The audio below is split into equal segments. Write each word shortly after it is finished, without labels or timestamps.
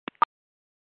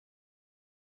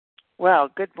Well,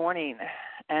 good morning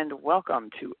and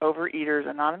welcome to Overeaters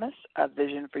Anonymous, a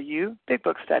Vision for You Big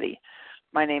Book Study.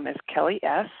 My name is Kelly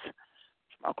S.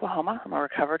 from Oklahoma. I'm a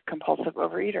recovered compulsive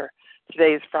overeater.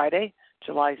 Today is Friday,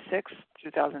 July 6,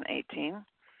 2018.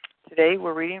 Today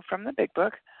we're reading from the Big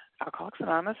Book, Alcoholics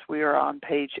Anonymous. We are on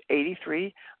page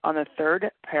 83 on the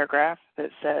third paragraph that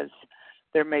says,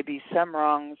 there may be some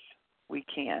wrongs we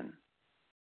can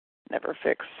never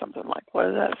fix, something like, what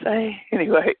does that say?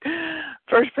 Anyway,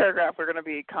 first paragraph, we're going to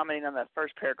be commenting on that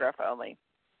first paragraph only.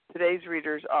 Today's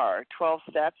readers are 12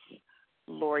 Steps,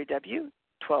 Lori W.,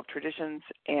 12 Traditions,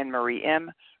 Anne Marie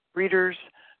M., readers,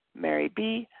 Mary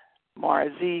B., Mara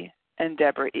Z., and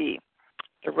Deborah E.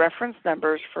 The reference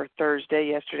numbers for Thursday,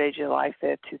 yesterday, July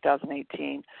 5th,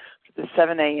 2018, for the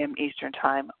 7 a.m. Eastern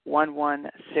Time,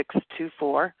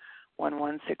 11624,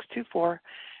 11624,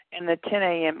 and the 10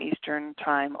 a.m. Eastern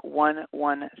Time,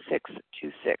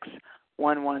 11626,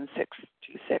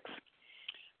 11626.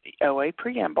 The OA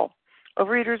Preamble.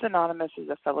 Overeaters Anonymous is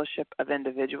a fellowship of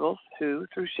individuals who,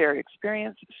 through shared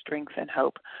experience, strength, and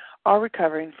hope, are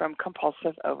recovering from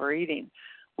compulsive overeating.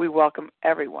 We welcome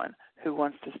everyone who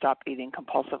wants to stop eating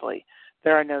compulsively.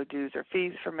 There are no dues or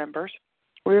fees for members.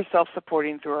 We are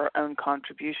self-supporting through our own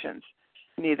contributions,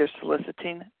 neither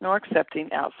soliciting nor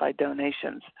accepting outside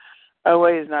donations.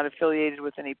 OA is not affiliated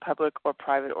with any public or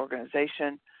private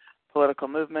organization, political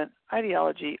movement,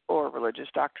 ideology, or religious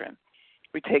doctrine.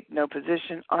 We take no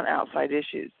position on outside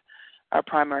issues. Our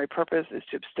primary purpose is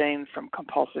to abstain from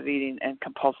compulsive eating and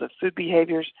compulsive food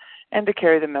behaviors and to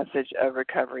carry the message of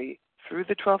recovery through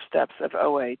the 12 steps of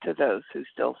OA to those who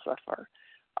still suffer.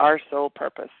 Our sole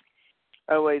purpose.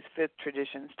 OA's fifth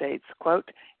tradition states,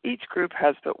 quote, each group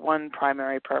has but one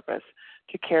primary purpose,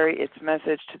 to carry its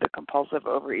message to the compulsive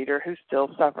overeater who still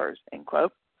suffers, end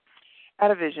quote.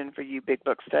 At a Vision for You Big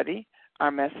Book Study,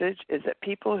 our message is that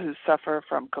people who suffer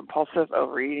from compulsive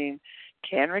overeating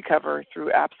can recover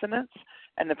through abstinence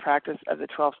and the practice of the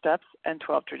 12 steps and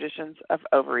 12 traditions of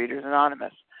Overeaters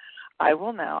Anonymous. I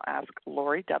will now ask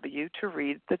Lori W. to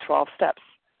read the 12 steps.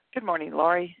 Good morning,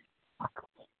 Lori.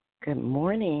 Good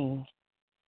morning.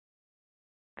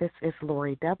 This is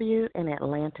Lori W. in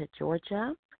Atlanta,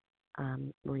 Georgia,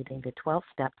 reading the 12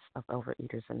 steps of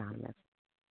Overeaters Anonymous.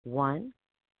 1,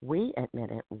 we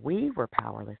admitted we were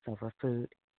powerless over food,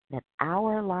 that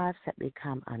our lives had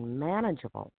become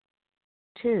unmanageable.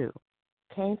 2,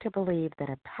 came to believe that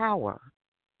a power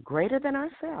greater than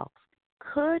ourselves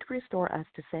could restore us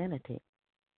to sanity.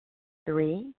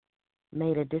 3,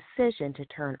 made a decision to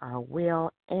turn our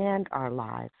will and our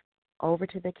lives over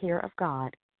to the care of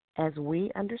God as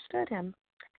we understood Him.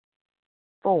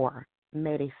 4,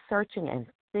 made a searching and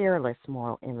fearless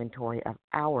moral inventory of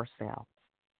ourselves.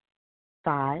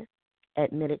 5,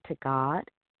 admitted to God,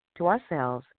 to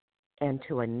ourselves, and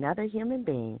to another human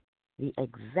being the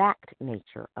exact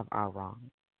nature of our wrong.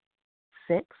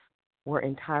 6, were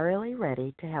entirely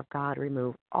ready to have God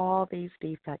remove all these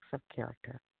defects of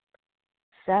character.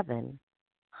 7,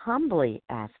 humbly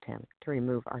asked Him to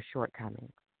remove our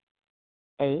shortcomings.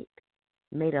 8,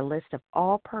 made a list of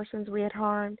all persons we had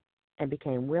harmed and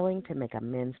became willing to make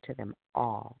amends to them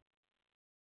all.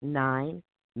 9,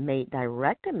 made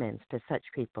direct amends to such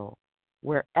people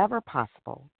wherever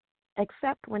possible,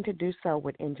 except when to do so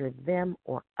would injure them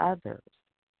or others.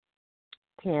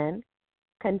 10,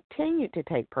 continued to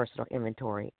take personal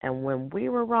inventory, and when we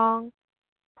were wrong,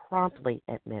 promptly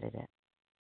admitted it.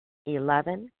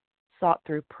 11, sought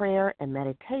through prayer and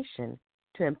meditation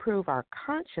to improve our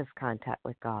conscious contact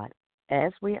with God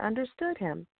as we understood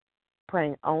Him,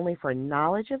 praying only for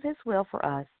knowledge of His will for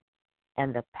us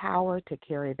and the power to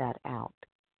carry that out.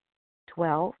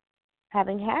 12,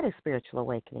 having had a spiritual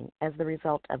awakening as the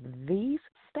result of these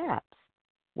steps,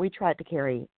 we tried to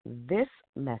carry this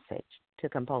message to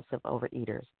compulsive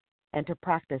overeaters and to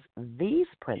practice these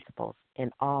principles in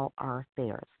all our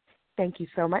affairs. Thank you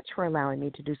so much for allowing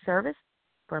me to do service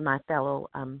for my fellow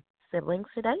siblings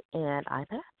today, and I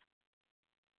pass.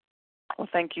 Well,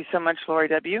 thank you so much, Lori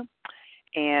W.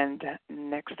 And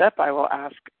next up, I will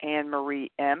ask Anne Marie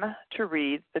M. to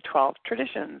read the 12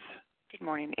 traditions. Good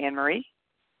morning, Anne Marie.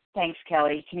 Thanks,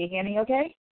 Kelly. Can you hear me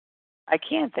okay? I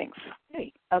can, thanks.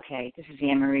 Great. Okay, this is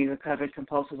Anne Marie, recovered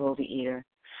compulsive overeater.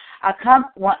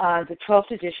 The 12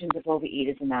 traditions of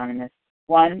Overeaters Anonymous.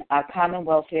 1, our common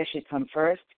welfare should come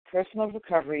first. Personal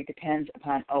recovery depends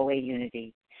upon OA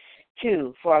unity.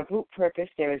 2, for our group purpose,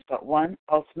 there is but one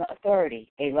ultimate authority,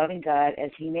 a loving God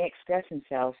as He may express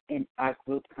Himself in our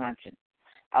group conscience.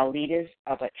 Our leaders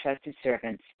are but trusted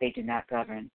servants. They do not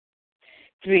govern.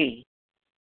 3,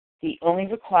 the only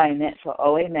requirement for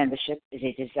OA membership is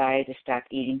a desire to stop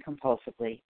eating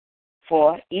compulsively.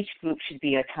 4, each group should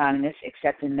be autonomous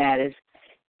except in matters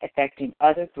affecting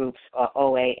other groups or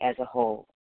OA as a whole.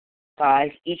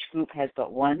 5, each group has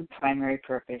but one primary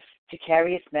purpose, to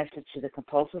carry its message to the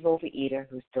compulsive overeater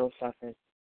who still suffers.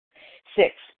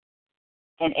 6,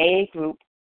 an OA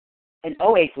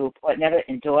group ought never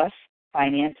endorse,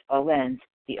 finance, or lend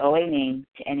the OA name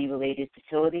to any related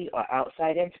facility or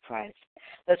outside enterprise,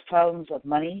 thus problems of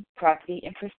money, property,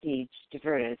 and prestige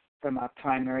divert us from our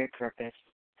primary purpose.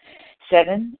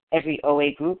 7, every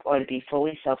OA group ought to be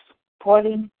fully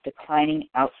self-supporting, declining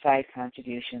outside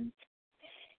contributions.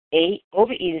 8,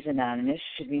 Overeaters Anonymous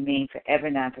should remain forever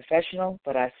non-professional,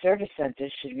 but our service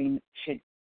centers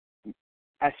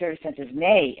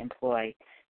may employ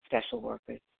special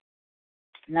workers.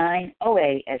 9,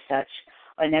 OA, as such,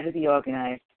 will never be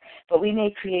organized, but we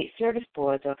may create service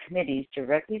boards or committees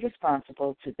directly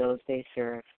responsible to those they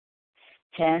serve.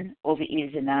 10,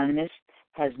 Overeaters Anonymous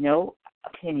has no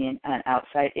opinion on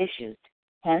outside issues.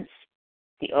 Hence,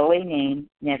 the OA name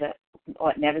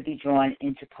ought never be drawn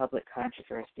into public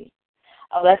controversy.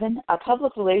 11, our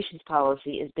public relations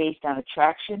policy is based on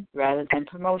attraction rather than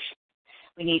promotion.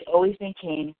 We need always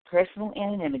maintain personal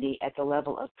anonymity at the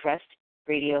level of press,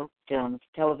 radio, films,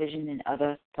 television, and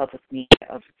other public media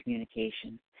of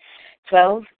communication.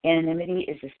 12, anonymity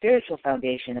is the spiritual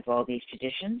foundation of all these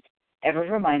traditions, ever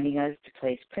reminding us to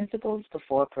place principles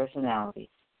before personalities.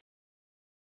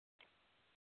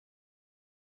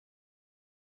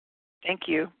 Thank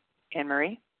you,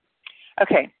 Anne-Marie.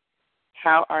 Okay,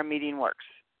 how our meeting works.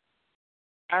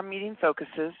 Our meeting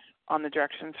focuses on the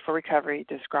directions for recovery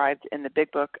described in the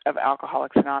Big Book of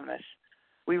Alcoholics Anonymous.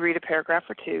 We read a paragraph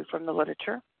or two from the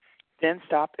literature, then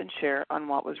stop and share on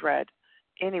what was read.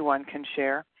 Anyone can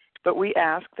share, but we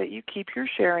ask that you keep your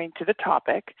sharing to the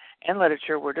topic and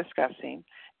literature we're discussing,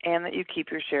 and that you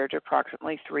keep your share to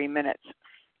approximately 3 minutes.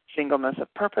 Singleness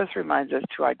of purpose reminds us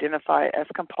to identify as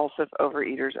compulsive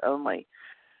overeaters only.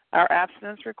 Our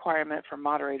abstinence requirement for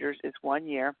moderators is 1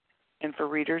 year, and for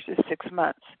readers is 6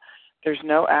 months. There's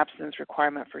no abstinence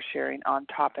requirement for sharing on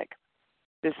topic.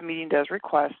 This meeting does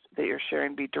request that your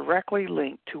sharing be directly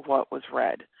linked to what was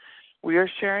read. We are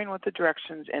sharing what the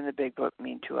directions in the Big Book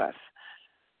mean to us.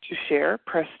 To share,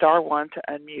 press star 1 to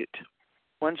unmute.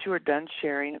 Once you are done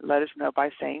sharing, let us know by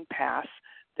saying pass,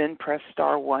 then press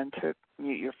star 1 to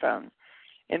mute your phone.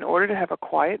 In order to have a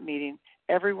quiet meeting,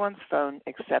 everyone's phone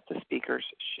except the speaker's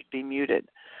should be muted.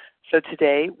 So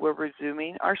today we're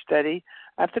resuming our study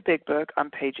of the Big Book on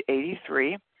page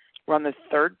 83. We're on the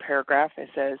 3rd paragraph. It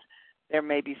says, there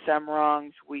may be some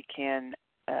wrongs we can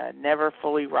never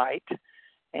fully right,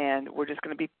 and we're just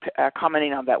going to be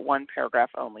commenting on that one paragraph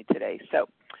only today. So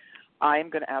I'm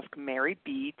going to ask Mary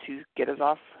B. to get us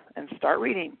off and start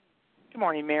reading. Good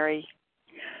morning, Mary.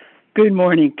 Good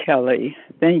morning, Kelly.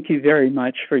 Thank you very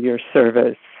much for your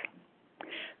service.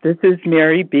 This is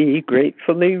Mary B.,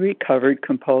 gratefully recovered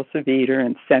compulsive eater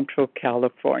in Central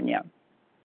California.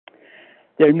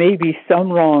 There may be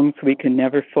some wrongs we can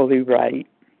never fully right.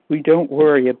 We don't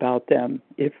worry about them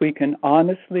if we can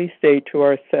honestly say to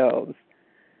ourselves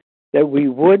that we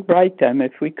would right them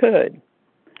if we could.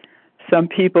 Some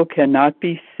people cannot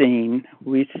be seen.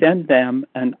 We send them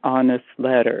an honest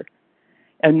letter.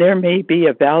 And there may be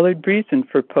a valid reason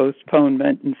for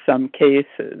postponement in some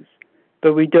cases,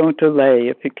 but we don't delay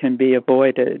if it can be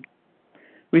avoided.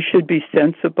 We should be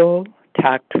sensible,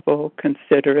 tactful,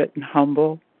 considerate, and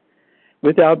humble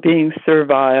without being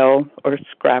servile or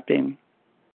scrapping.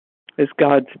 As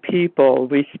God's people,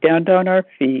 we stand on our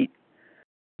feet.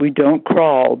 We don't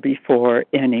crawl before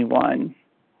anyone.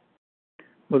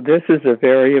 Well, this is a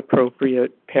very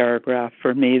appropriate paragraph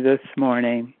for me this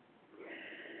morning.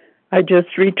 I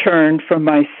just returned from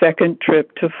my 2nd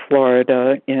trip to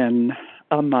Florida in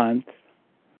a month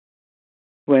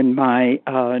when my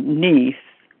niece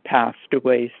passed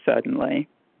away suddenly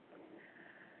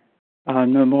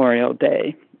on Memorial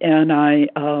Day. And I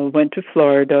went to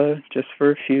Florida just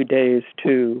for a few days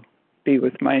to be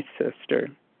with my sister.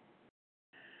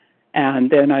 And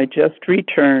then I just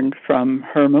returned from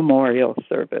her memorial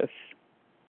service.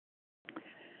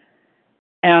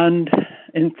 And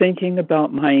in thinking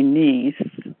about my niece,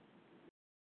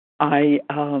 I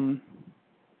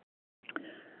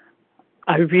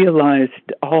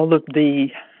realized all of the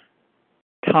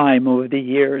time over the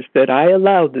years that I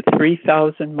allowed the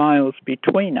 3,000 miles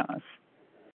between us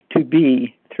to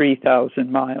be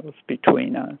 3,000 miles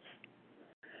between us.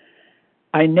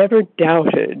 I never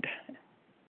doubted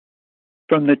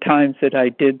from the times that I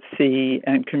did see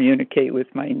and communicate with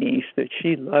my niece that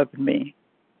she loved me.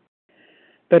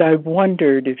 But I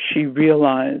wondered if she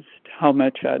realized how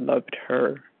much I loved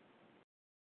her.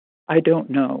 I don't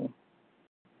know.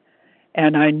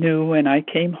 And I knew when I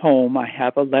came home I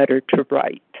have a letter to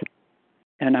write,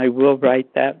 and I will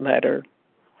write that letter.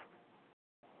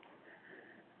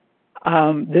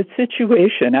 This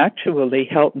situation actually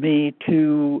helped me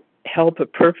to help a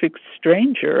perfect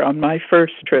stranger on my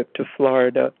first trip to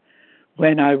Florida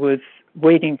when I was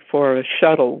waiting for a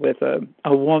shuttle with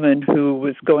a woman who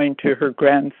was going to her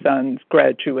grandson's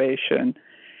graduation.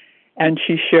 And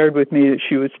she shared with me that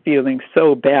she was feeling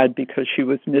so bad because she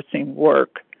was missing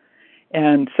work.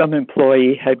 And some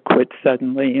employee had quit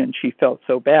suddenly, and she felt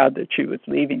so bad that she was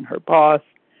leaving her boss.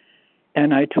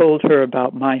 And I told her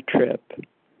about my trip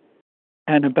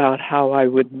and about how I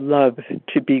would love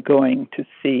to be going to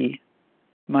see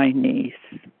my niece.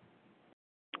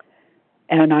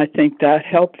 And I think that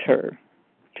helped her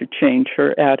to change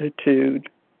her attitude.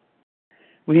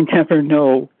 We never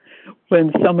know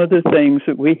when some of the things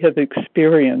that we have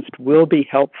experienced will be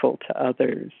helpful to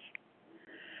others.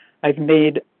 I've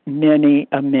made many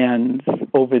amends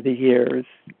over the years,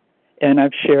 and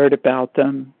I've shared about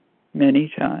them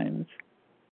many times.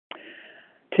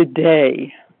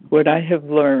 Today, what I have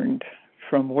learned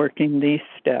from working these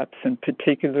steps, and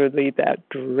particularly that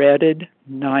dreaded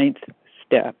 9th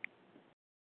step,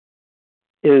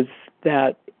 is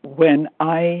that when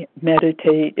I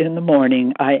meditate in the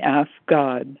morning, I ask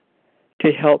God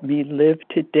to help me live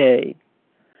today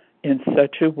in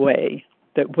such a way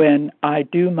that when I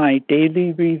do my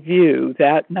daily review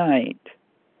that night,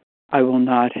 I will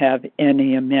not have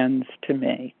any amends to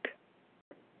make.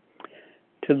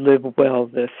 To live well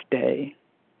this day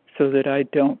so that I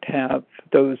don't have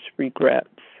those regrets.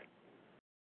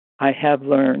 I have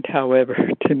learned, however,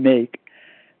 to make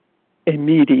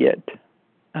immediate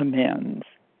amends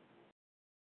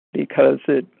because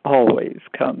it always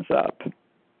comes up,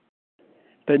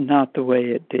 but not the way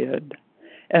it did.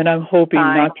 And I'm hoping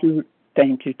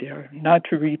thank you, dear, not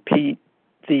to repeat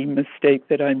the mistake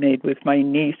that I made with my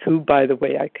niece, who, by the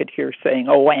way, I could hear saying,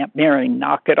 "Oh, Aunt Mary,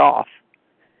 knock it off."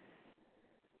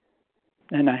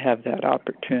 And I have that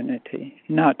opportunity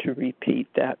not to repeat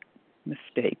that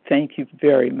mistake. Thank you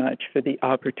very much for the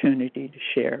opportunity to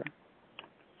share.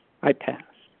 I pass.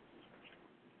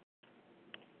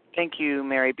 Thank you,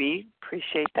 Mary B.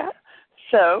 Appreciate that.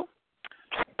 So,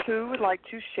 who would like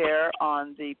to share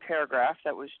on the paragraph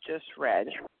that was just read?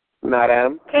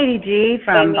 Madam. Katie G.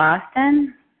 from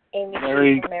Boston. Amy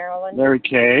Larry, from Maryland. Larry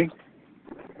K.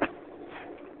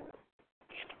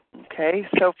 Okay,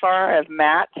 so far I have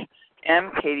Matt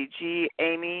M, Katie G,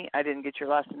 Amy, I didn't get your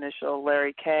last initial,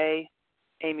 Larry K,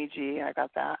 Amy G, I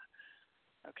got that.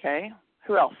 Okay,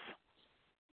 who else?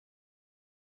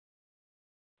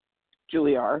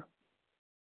 Julie R.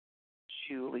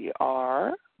 Julie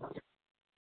R.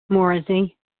 Maura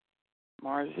Z.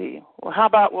 Maura Z. Well, how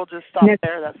about we'll just stop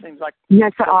there? That seems like...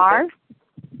 Nessa R.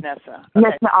 Nessa. Okay.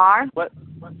 Nessa R. What?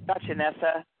 Gotcha,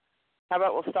 Nessa. How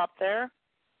about we'll stop there?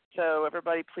 So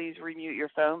everybody please remute your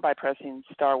phone by pressing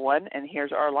 *1. And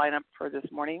here's our lineup for this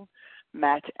morning.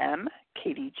 Matt M,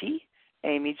 Katie G,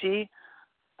 Amy G,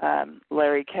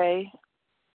 Larry K,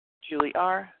 Julie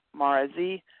R, Mara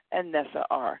Z, and Nessa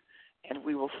R. And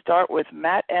we will start with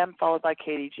Matt M, followed by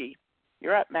Katie G.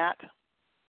 You're up, Matt.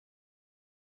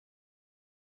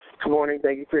 Good morning.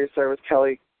 Thank you for your service,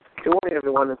 Kelly. Good morning,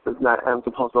 everyone. This is Matt M.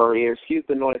 Compulsive Overeater. Excuse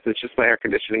the noise. It's just my air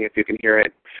conditioning, if you can hear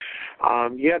it.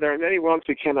 There are many wrongs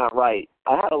we cannot right.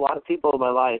 I had a lot of people in my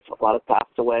life. A lot have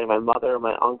passed away. My mother,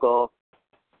 my uncle,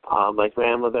 my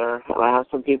grandmother. And I have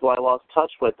some people I lost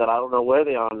touch with that I don't know where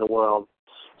they are in the world.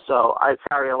 So I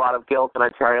carry a lot of guilt and I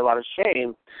carry a lot of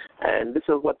shame. And this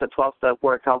is what the 12-step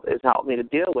work has helped me to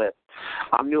deal with.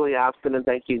 I'm newly abstinent,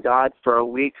 thank you, God, for a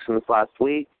week since last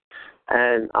week.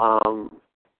 And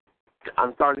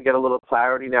I'm starting to get a little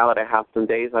clarity now that I have some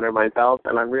days under my belt,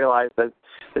 and I realize that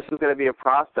this is going to be a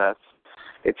process.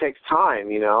 It takes time,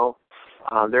 you know.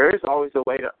 There is always a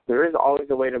way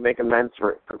to make amends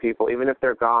for people, even if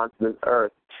they're gone from this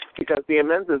earth, because the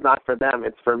amends is not for them;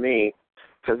 it's for me,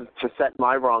 to set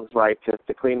my wrongs right,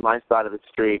 to clean my side of the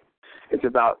street. It's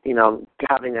about, you know,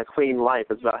 having a clean life.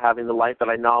 It's about having the life that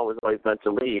I know I was always meant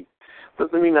to lead.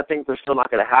 Doesn't mean that things are still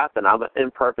not going to happen. I'm an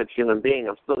imperfect human being.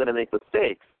 I'm still going to make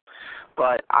mistakes.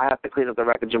 But I have to clean up the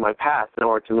wreckage of my past in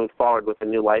order to move forward with a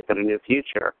new life and a new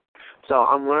future. So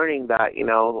I'm learning that, you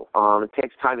know, it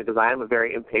takes time because I am a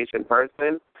very impatient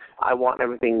person. I want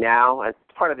everything now. It's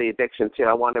part of the addiction, too.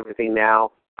 I want everything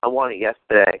now. I want it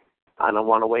yesterday. I don't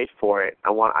want to wait for it. I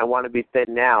want to be fit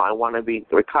now. I want to be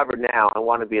recovered now. I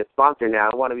want to be a sponsor now.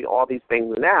 I want to be all these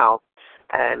things now.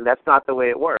 And that's not the way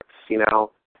it works, you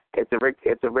know. It's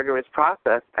a rigorous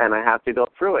process, and I have to go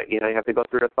through it. You know, you have to go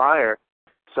through the fire.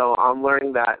 So I'm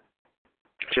learning that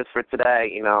just for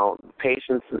today,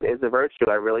 patience is a virtue.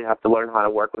 I really have to learn how to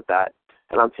work with that.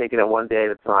 And I'm taking it one day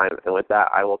at a time. And with that,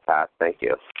 I will pass. Thank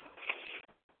you.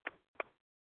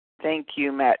 Thank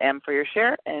you, Matt M., for your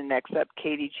share. And next up,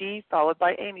 Katie G., followed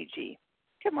by Amy G.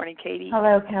 Good morning, Katie.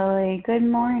 Hello, Kelly. Good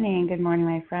morning. Good morning,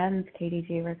 my friends. Katie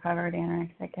G., recovered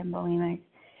anorexic and bulimic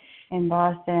in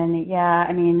Boston. Yeah,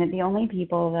 I mean, the only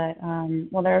people that,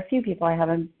 there are a few people I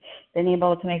haven't been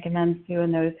able to make amends to,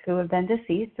 and those who have been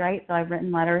deceased, right? So I've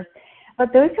written letters.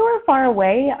 But those who are far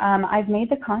away, I've made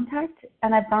the contact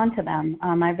and I've gone to them.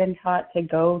 I've been taught to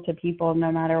go to people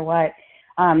no matter what.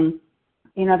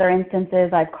 In other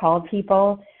instances, I've called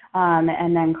people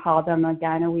and then called them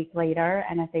again a week later.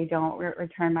 And if they don't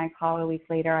return my call a week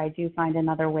later, I do find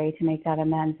another way to make that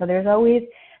amends. So there's always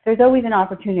an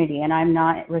opportunity, and I'm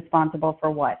not responsible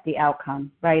for the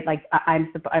outcome, right? Like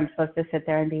I'm supposed to sit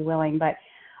there and be willing. But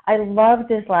I love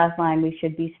this last line. We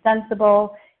should be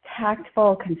sensible,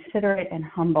 tactful, considerate, and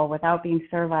humble without being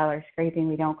servile or scraping.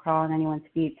 We don't crawl on anyone's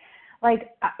feet.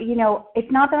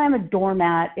 It's not that I'm a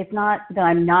doormat. It's not that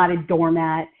I'm not a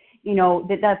doormat.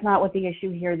 That's not what the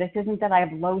issue here. This isn't that I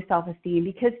have low self-esteem,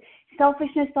 because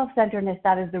selfishness, self-centeredness,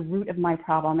 that is the root of my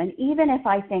problem. And even if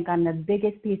I think I'm the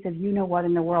biggest piece of you-know-what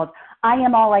in the world, I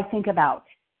am all I think about.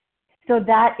 So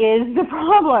that is the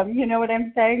problem. You know what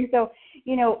I'm saying? So,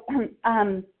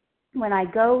 when I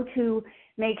go to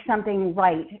make something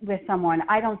right with someone,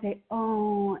 I don't say,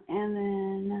 oh,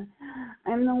 Evan,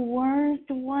 I'm the worst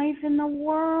wife in the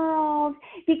world,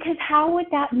 because how would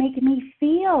that make me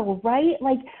feel, right?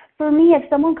 Like, for me, if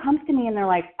someone comes to me and they're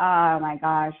like, oh my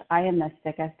gosh, I am the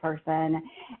sickest person,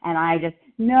 and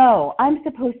no, I'm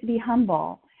supposed to be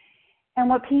humble. And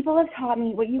what people have taught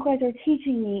me, what you guys are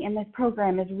teaching me in this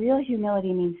program, is real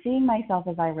humility means seeing myself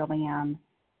as I really am.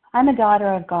 I'm a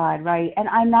daughter of God, right? And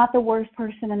I'm not the worst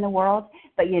person in the world,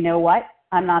 but you know what?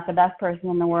 I'm not the best person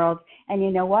in the world. And you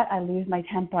know what? I lose my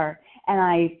temper, and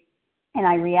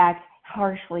I react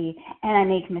harshly, and I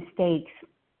make mistakes.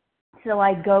 So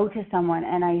I go to someone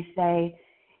and I say,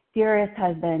 dearest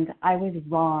husband, I was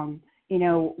wrong.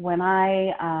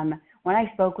 When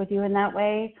I spoke with you in that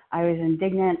way, I was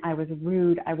indignant, I was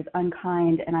rude, I was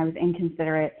unkind, and I was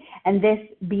inconsiderate. And this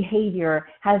behavior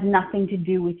has nothing to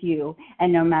do with you.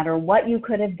 And no matter what you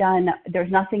could have done,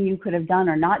 there's nothing you could have done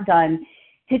or not done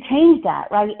to change that,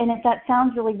 right? And if that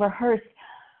sounds really rehearsed,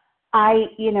 I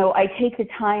take the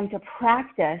time to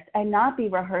practice and not be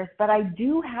rehearsed, but I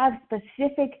do have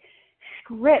specific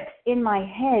scripts in my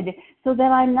head so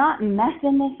that I'm not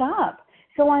messing this up.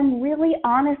 So I'm really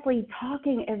honestly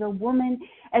talking as a woman,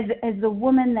 as the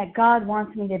woman that God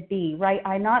wants me to be, right?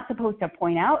 I'm not supposed to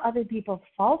point out other people's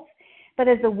faults, but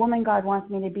as the woman God wants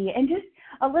me to be. And just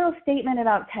a little statement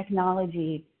about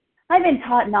technology. I've been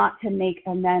taught not to make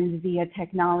amends via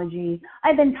technology.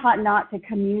 I've been taught not to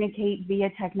communicate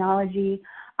via technology.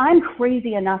 I'm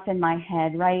crazy enough in my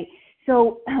head, right?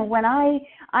 So when I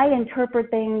interpret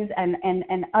things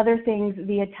and other things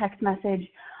via text message,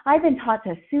 I've been taught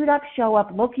to suit up, show up,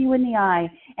 look you in the eye,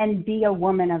 and be a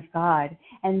woman of God.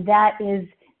 And that's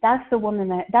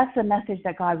the message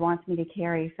that God wants me to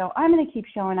carry. So I'm going to keep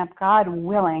showing up, God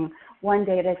willing, one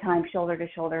day at a time, shoulder to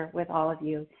shoulder with all of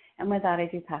you. And with that, I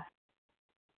do pass.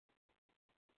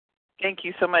 Thank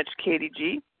you so much, Katie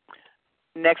G.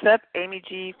 Next up, Amy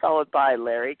G., followed by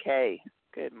Larry K.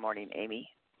 Good morning, Amy.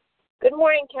 Good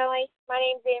morning, Kelly. My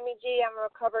name's Amy G. I'm a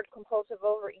recovered compulsive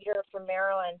overeater from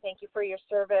Maryland. Thank you for your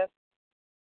service.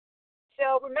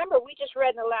 So remember, we just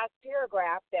read in the last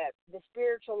paragraph that the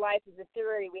spiritual life is a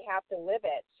theory. We have to live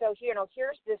it. So,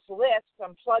 here's this list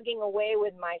I'm plugging away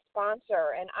with my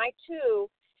sponsor. And I, too,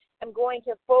 am going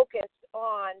to focus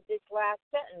on this last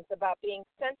sentence about being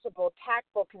sensible,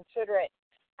 tactful, considerate.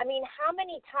 I mean, how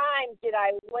many times did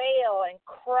I wail and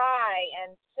cry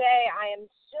and say, I am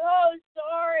so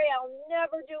sorry, I'll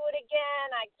never do it again,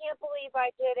 I can't believe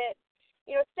I did it.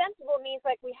 Sensible means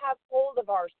like we have hold of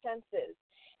our senses.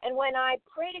 And when I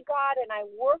pray to God and I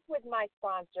work with my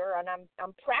sponsor and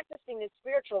I'm practicing this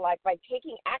spiritual life by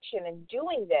taking action and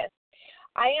doing this,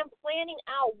 I am planning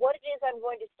out what it is I'm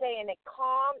going to say in a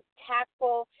calm,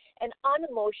 tactful, and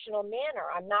unemotional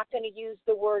manner. I'm not going to use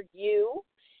the word you.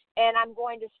 And I'm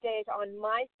going to stay on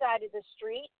my side of the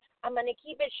street. I'm going to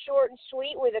keep it short and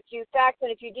sweet with a few facts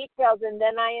and a few details, and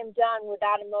then I am done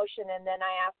without emotion, and then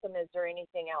I ask them, is there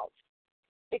anything else?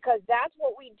 Because that's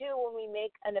what we do when we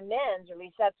make an amends, or at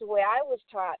least that's the way I was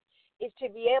taught, is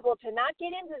to be able to not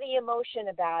get into the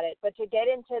emotion about it, but to get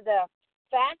into the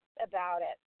facts about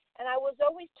it. And I was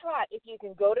always taught, if you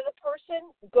can go to the person,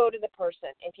 go to the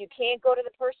person. If you can't go to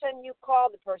the person, you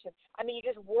call the person. I mean, you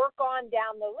just work on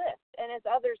down the list. And as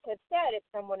others have said, if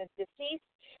someone is deceased,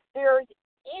 there's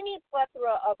any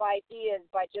plethora of ideas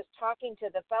by just talking to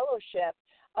the fellowship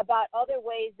about other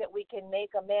ways that we can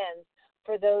make amends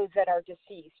for those that are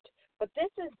deceased. But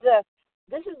this is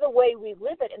the way we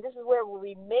live it, and this is where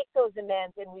we make those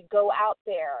amends and we go out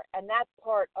there, and that's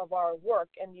part of our work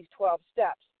in these 12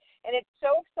 steps. And it's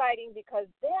so exciting because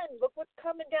then look what's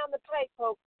coming down the pike,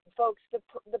 folks,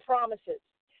 the promises.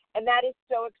 And that is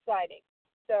so exciting.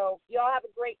 So y'all have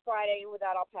a great Friday, and with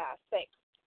that, I'll pass. Thanks.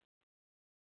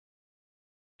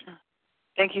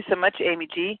 Thank you so much, Amy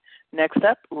G. Next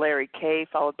up, Larry K.,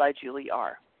 followed by Julie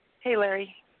R. Hey,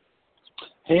 Larry.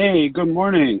 Hey, good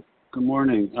morning. Good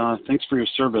morning. Thanks for your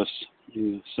service.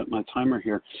 You set my timer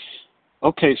here.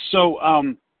 Okay, so,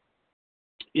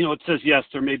 it says, yes,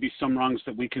 there may be some wrongs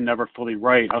that we can never fully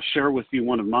right. I'll share with you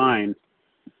one of mine.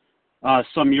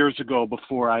 Some years ago,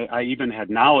 before I even had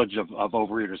knowledge of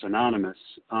Overeaters Anonymous,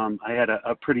 I had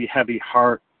a pretty heavy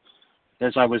heart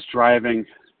as I was driving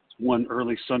one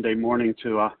early Sunday morning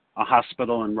to a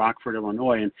hospital in Rockford,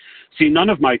 Illinois. And see, none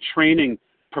of my training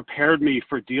prepared me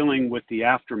for dealing with the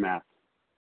aftermath.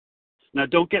 Now,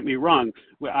 don't get me wrong.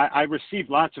 I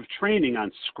received lots of training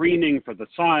on screening for the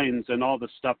signs and all this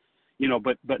stuff,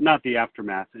 but not the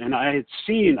aftermath. And I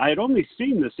had only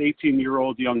seen this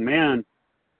 18-year-old young man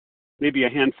maybe a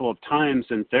handful of times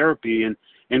in therapy.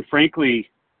 And frankly,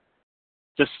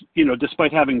 just,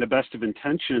 despite having the best of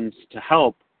intentions to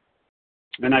help,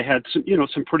 and I had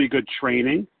some pretty good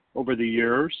training over the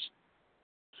years,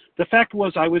 the fact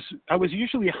was I was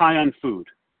usually high on food,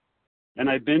 and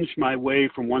I binged my way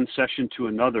from one session to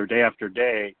another day after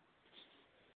day,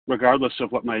 regardless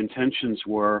of what my intentions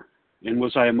were. And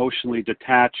was I emotionally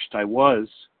detached? I was.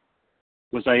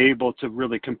 Was I able to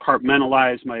really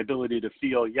compartmentalize my ability to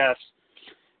feel? Yes.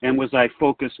 And was I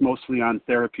focused mostly on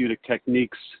therapeutic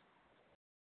techniques?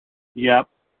 Yep.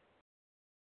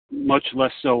 Much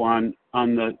less so on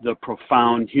the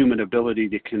profound human ability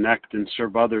to connect and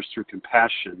serve others through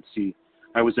compassion. See,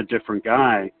 I was a different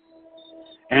guy.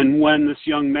 And when this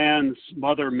young man's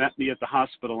mother met me at the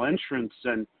hospital entrance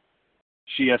and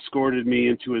she escorted me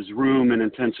into his room in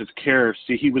intensive care,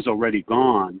 see, he was already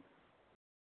gone.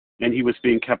 And he was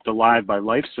being kept alive by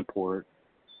life support,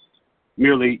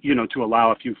 merely, to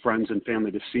allow a few friends and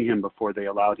family to see him before they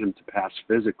allowed him to pass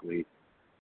physically.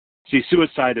 See,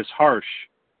 suicide is harsh.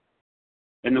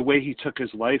 And the way he took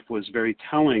his life was very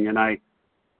telling. And I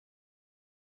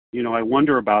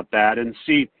wonder about that. And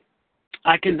see,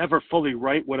 I can never fully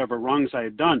right whatever wrongs I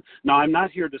had done. Now, I'm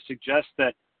not here to suggest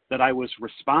that I was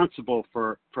responsible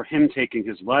for him taking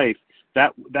his life.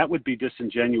 That would be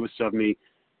disingenuous of me.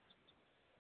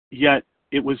 Yet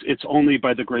it's only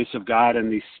by the grace of God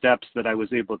and these steps that I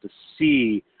was able to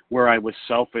see where I was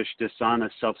selfish,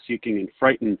 dishonest, self-seeking, and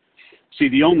frightened. See,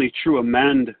 the only true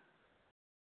amend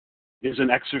is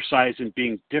an exercise in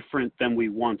being different than we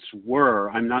once were.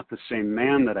 I'm not the same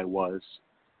man that I was.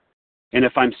 And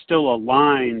if I'm still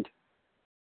aligned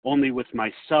only with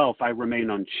myself, I remain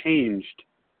unchanged.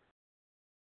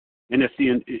 And if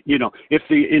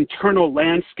the internal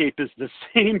landscape is the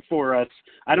same for us,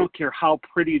 I don't care how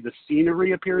pretty the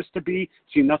scenery appears to be,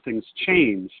 see, nothing's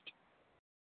changed.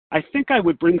 I think I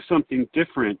would bring something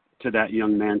different to that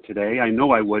young man today. I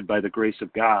know I would by the grace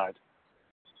of God.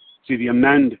 See, the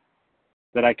amend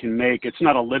that I can make, it's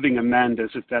not a living amend as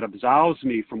if that absolves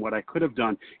me from what I could have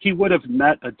done. He would have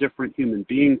met a different human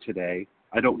being today.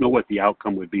 I don't know what the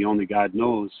outcome would be, only God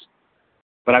knows.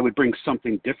 But I would bring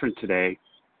something different today.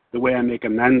 The way I make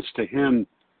amends to him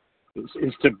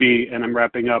is to be, and I'm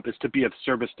wrapping up, is to be of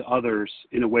service to others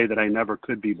in a way that I never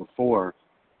could be before.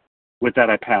 With that,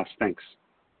 I pass. Thanks.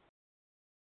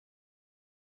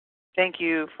 Thank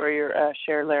you for your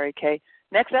share, Larry K.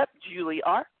 Next up, Julie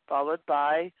R., followed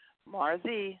by Mara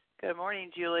Z. Good morning,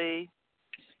 Julie.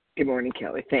 Good morning,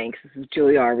 Kelly. Thanks. This is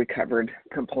Julie R., recovered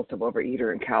compulsive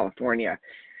overeater in California.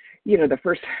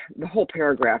 The whole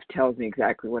paragraph tells me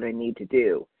exactly what I need to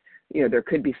do. There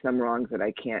could be some wrongs that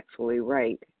I can't fully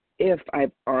right if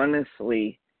I've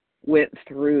honestly went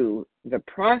through the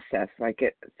process like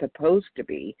it's supposed to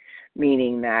be,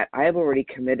 meaning that I've already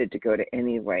committed to go to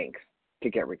any length to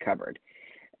get recovered.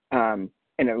 And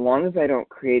as long as I don't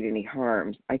create any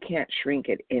harms, I can't shrink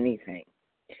at anything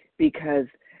because,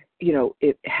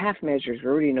 half measures, we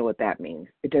already know what that means.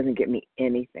 It doesn't get me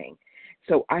anything.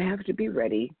 So I have to be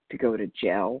ready to go to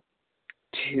jail,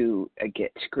 to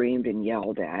get screamed and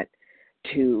yelled at,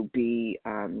 to be,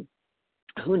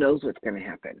 who knows what's going to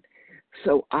happen.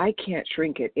 So I can't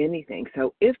shrink at anything.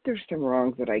 So if there's some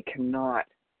wrongs that I cannot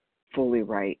fully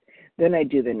right, then I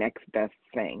do the next best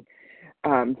thing.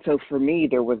 So for me,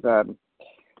 there was a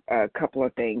couple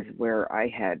of things where I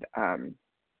had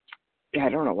I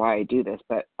don't know why I do this,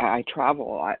 but I travel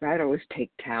a lot. I'd always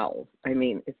take towels. I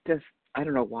mean, it's just, I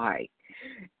don't know why.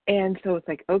 And so it's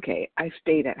like, okay, I've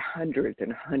stayed at hundreds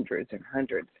and hundreds and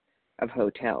hundreds of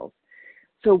hotels.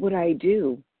 So what I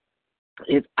do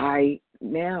is I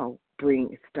now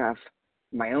bring stuff,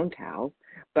 my own towels,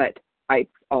 but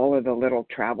all of the little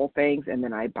travel things, and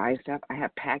then I buy stuff. I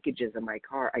have packages in my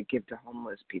car I give to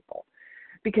homeless people.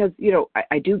 Because,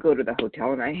 I do go to the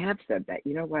hotel, and I have said that,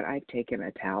 you know what, I've taken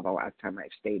a towel the last time I've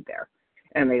stayed there.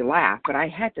 And they laugh, but I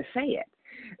had to say it.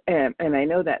 And I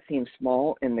know that seems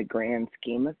small in the grand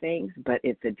scheme of things, but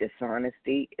it's a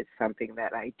dishonesty. It's something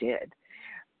that I did.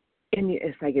 And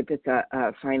it's like if it's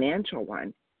a financial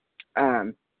one,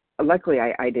 luckily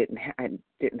I didn't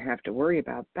have to worry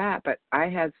about that. But I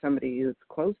had somebody who's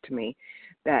close to me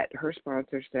that her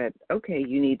sponsor said, okay,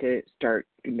 you need to start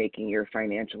making your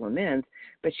financial amends.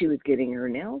 But she was getting her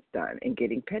nails done and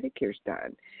getting pedicures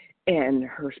done. And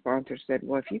her sponsor said,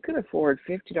 well, if you could afford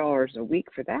 $50 a week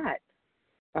for that,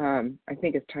 I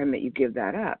think it's time that you give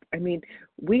that up. I mean,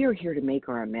 we are here to make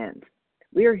our amends.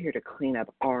 We are here to clean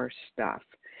up our stuff.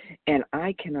 And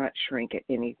I cannot shrink at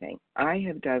anything. I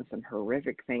have done some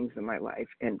horrific things in my life,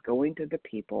 and going to the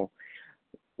people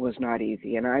was not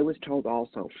easy. And I was told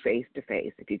also face to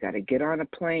face, if you got to get on a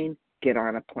plane, get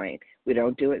on a plane. We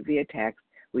don't do it via text.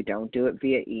 We don't do it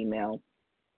via email.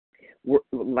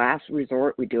 Last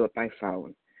resort, we do it by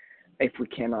phone if we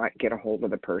cannot get a hold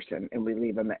of the person, and we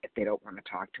leave them if they don't want to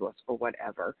talk to us or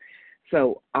whatever.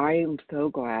 So I am so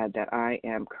glad that I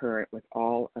am current with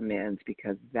all amends,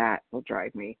 because that will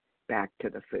drive me back to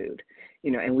the food.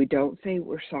 And we don't say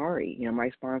we're sorry.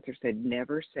 My sponsor said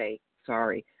never say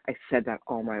sorry. I said that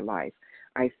all my life.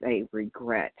 I say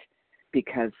regret,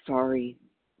 because sorry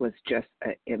was just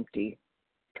an empty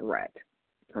threat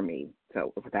for me.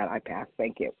 So with that, I pass.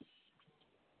 Thank you.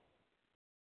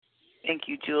 Thank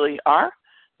you, Julie R.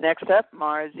 Next up,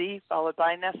 Mara Z, followed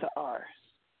by Nessa R.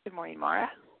 Good morning, Mara.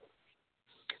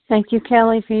 Thank you,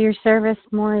 Kelly, for your service.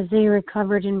 Maura Z,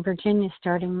 recovered in Virginia,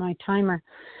 starting my timer.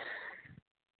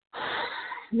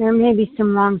 There may be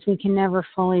some wrongs we can never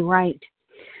fully right.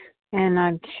 And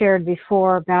I've shared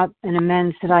before about an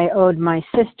amends that I owed my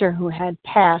sister who had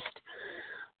passed.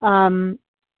 An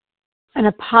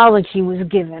apology was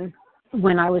given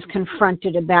when I was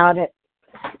confronted about it.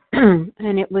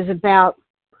 And it was about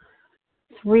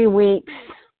 3 weeks,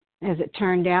 as it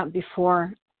turned out,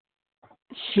 before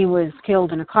she was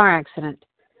killed in a car accident.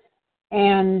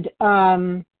 And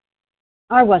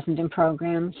I wasn't in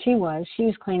program. She was. She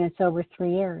was clean and sober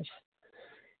 3 years.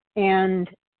 And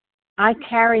I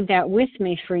carried that with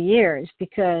me for years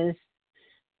because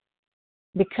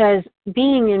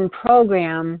being in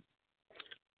program,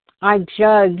 I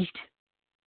judged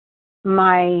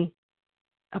my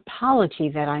apology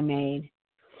that I made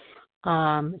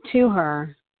to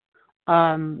her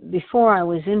before I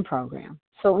was in program.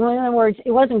 So in other words,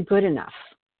 it wasn't good enough.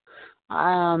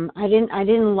 I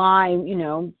didn't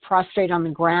lie, prostrate on the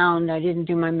ground. I didn't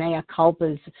do my mea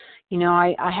culpas.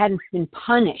 I hadn't been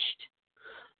punished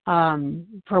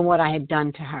for what I had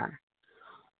done to her.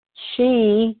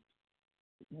 She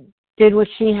did what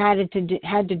she had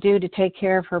to do to take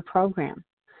care of her program,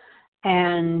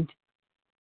 and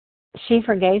she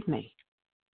forgave me.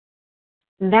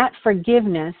 That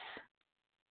forgiveness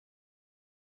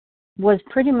was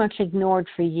pretty much ignored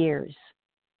for years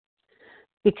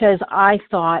because I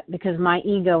thought, because my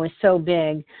ego is so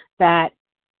big, that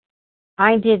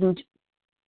I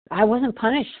wasn't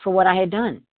punished for what I had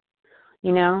done.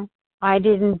 I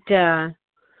didn't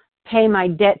pay my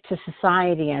debt to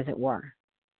society, as it were.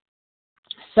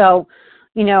 So,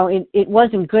 it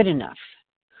wasn't good enough.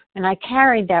 And I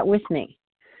carried that with me.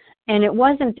 And it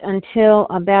wasn't until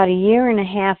about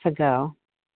 1.5 years ago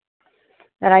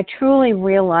that I truly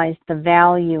realized the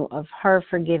value of her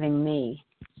forgiving me.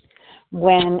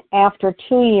 When, after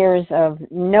 2 years of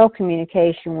no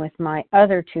communication with my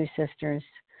other 2 sisters,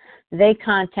 they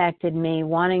contacted me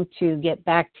wanting to get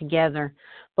back together,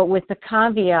 but with the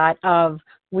caveat of,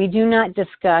 we do not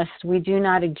discuss, we do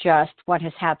not adjust what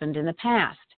has happened in the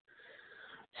past.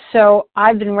 So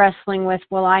I've been wrestling with,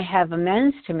 well, I have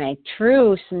amends to make,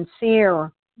 true,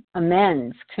 sincere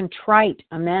amends, contrite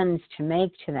amends to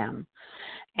make to them.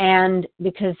 And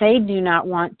because they do not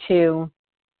want to,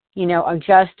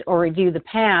 adjust or review the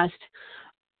past,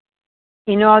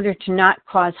 in order to not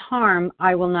cause harm,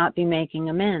 I will not be making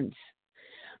amends.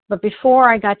 But before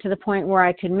I got to the point where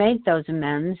I could make those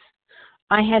amends,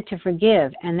 I had to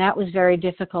forgive, and that was very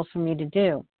difficult for me to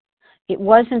do. It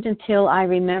wasn't until I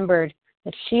remembered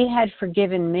that she had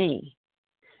forgiven me,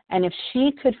 and if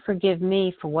she could forgive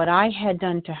me for what I had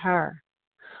done to her,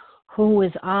 Who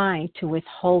was I to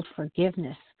withhold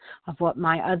forgiveness of what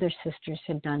my other sisters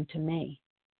had done to me?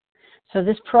 So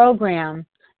this program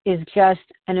is just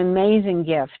an amazing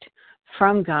gift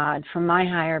from God, from my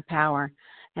higher power,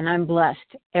 and I'm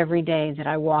blessed every day that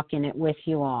I walk in it with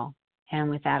you all. And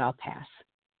with that, I'll pass.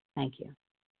 Thank you.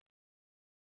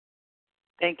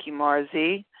 Thank you, Mara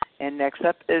Z. And next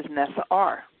up is Nessa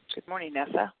R. Good morning,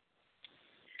 Nessa.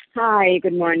 Hi,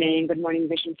 good morning. Good morning,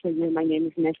 Vision for You. My name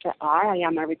is Nessa R. I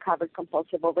am a recovered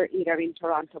compulsive overeater in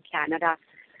Toronto, Canada.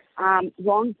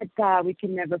 Wrongs that we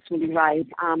can never fully right.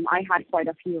 I had quite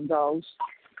a few of those.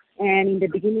 And in the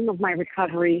beginning of my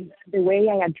recovery, the way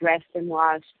I addressed them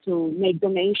was to make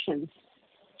donations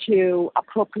to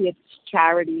appropriate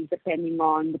charities depending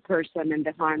on the person and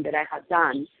the harm that I had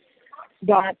done.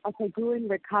 But as I grew in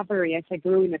recovery, as I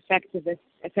grew in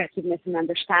effectiveness and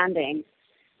understanding,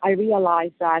 I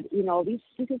realized that,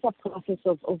 this is a process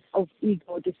of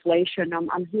ego deflation.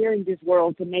 I'm here in this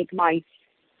world to make my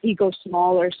ego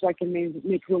smaller so I can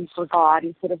make room for God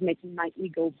instead of making my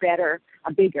ego bigger.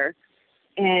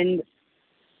 And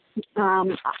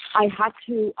I had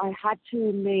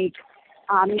to make,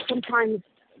 sometimes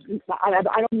I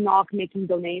don't knock making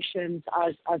donations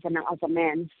as a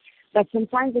man, but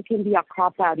sometimes it can be a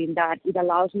cop-out in that it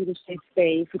allows me to stay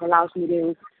safe, it allows me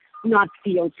to not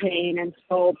feel pain, and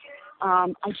so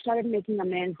I started making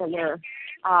amends that were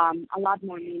a lot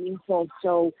more meaningful.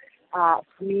 So for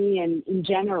me and in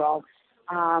general,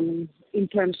 in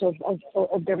terms of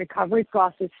the recovery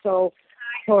process, so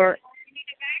for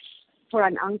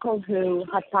an uncle who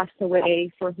had passed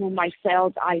away, for whom I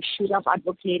felt I should have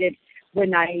advocated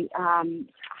when I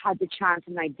had the chance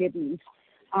and I didn't.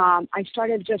 I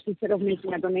started just instead of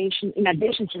making a donation, in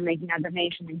addition to making a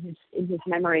donation in his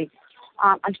memory,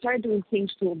 I started doing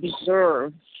things to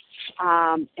deserve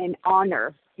and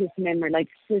honor his memory, like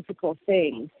physical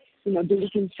things, doing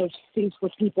things for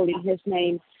people in his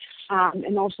name.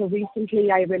 And also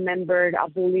recently I remembered a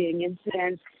bullying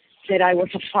incident that I was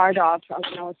a part of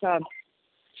when I was a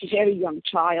very young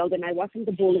child, and I wasn't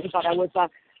the bully, but I was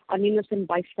an innocent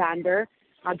bystander,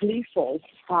 a gleeful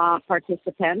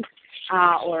participant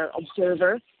or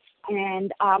observer.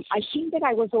 And I think that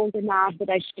I was old enough that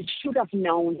I should have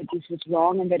known that this was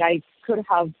wrong and that I could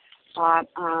have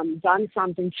done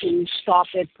something to stop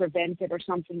it, prevent it or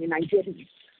something, and I didn't.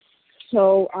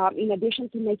 So in addition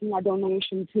to making a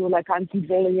donation to like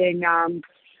anti-bullying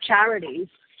charities,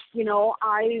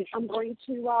 I am going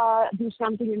to do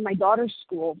something in my daughter's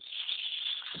school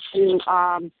to,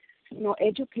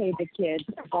 educate the kids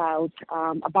about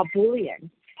bullying.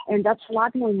 And that's a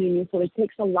lot more meaningful. It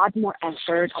takes a lot more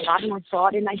effort, a lot more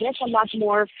thought, and I guess a lot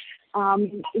more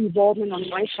involvement on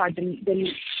my side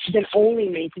than only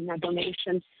making a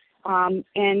donation.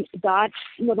 And that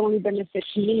not only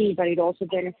benefits me, but it also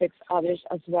benefits others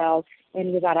as well.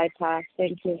 And with that, I pass.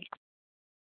 Thank you.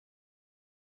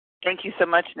 Thank you so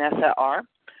much, Nessa R.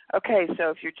 Okay, so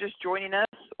if you're just joining us,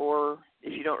 or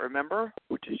if you don't remember,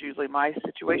 which is usually my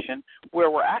situation,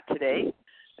 where we're at today,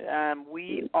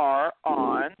 we are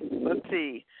on,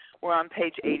 we're on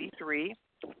page 83,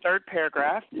 third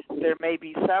paragraph. There may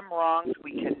be some wrongs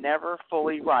we can never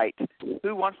fully right.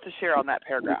 Who wants to share on that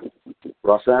paragraph?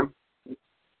 Russ M.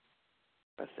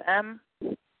 Russ M.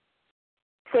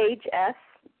 Sage S.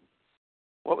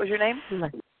 What was your name?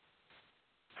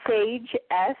 Sage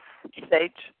S.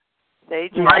 Sage.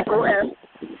 Michael S.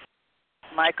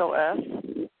 Michael S.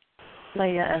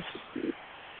 Leah S.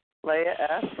 Leah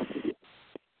S.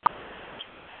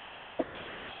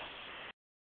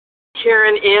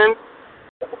 Karen N.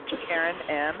 Karen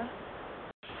M.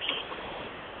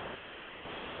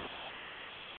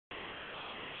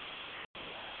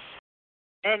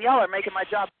 And y'all are making my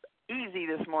job easy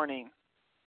this morning.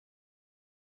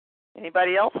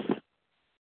 Anybody else?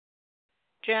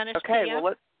 Janice. Okay, Pia?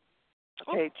 well,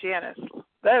 Janice.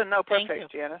 No, perfect, Thank you.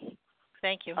 Janice.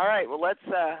 Thank you. All right, well, let's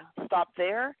stop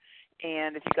there.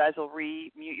 And if you guys will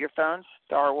mute your phones,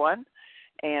 *1.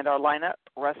 And our lineup,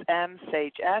 Russ M.,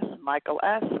 Sage S., Michael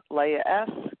S., Leah S.,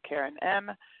 Karen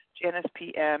M., Janice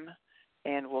P.M.,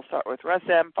 and we'll start with Russ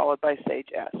M., followed by Sage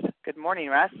S. Good morning,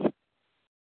 Russ.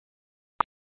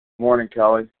 Morning,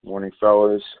 Kelly. Morning,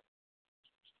 fellas.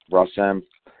 Russ M.,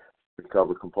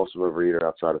 recovered compulsive overeater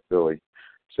outside of Philly.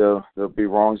 So there'll be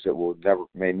wrongs that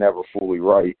may never fully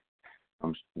right.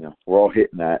 We're all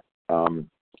hitting that.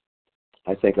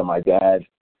 I think of my dad.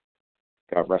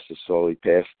 God rest his soul. He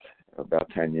passed about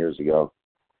 10 years ago.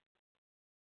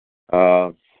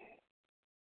 Over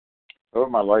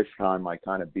my lifetime, I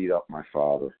kind of beat up my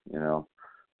father,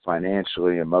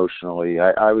 financially, emotionally.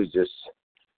 I was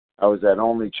that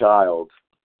only child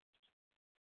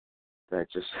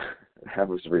that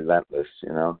was relentless,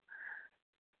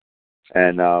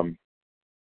 And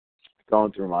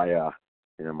going through my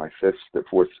my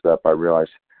fourth step, I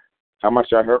realized how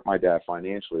much I hurt my dad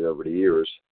financially over the years.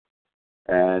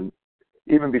 And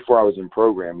even before I was in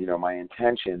program, my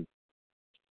intention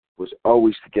was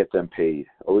always to get them paid,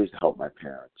 always to help my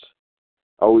parents,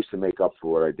 always to make up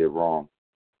for what I did wrong.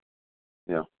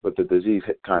 But the disease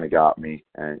kind of got me,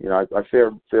 and I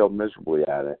failed miserably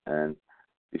at it. And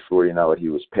before you know it, he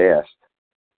was passed.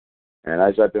 And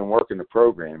as I've been working the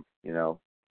program,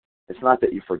 it's not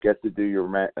that you forget to do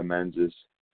your amends,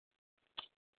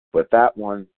 but that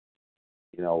one,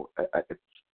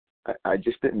 I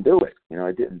just didn't do it.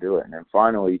 I didn't do it. And then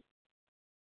finally,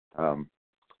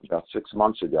 about 6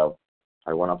 months ago,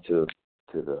 I went up to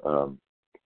the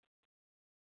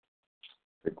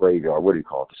graveyard. What do you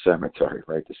call it? The cemetery,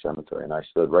 right? The cemetery. And I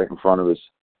stood right in front of his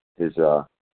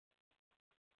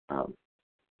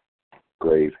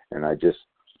grave, and I just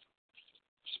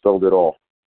spilled it all.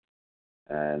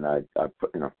 And I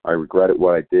regretted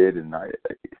what I did, and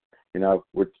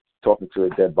we're talking to a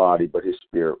dead body, but his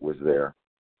spirit was there.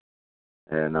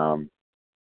 And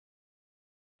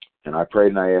I prayed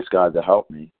and I asked God to help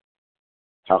me.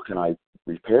 How can I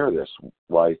repair this?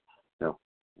 Why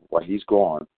he's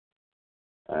gone?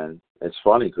 And it's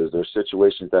funny because there's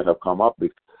situations that have come up.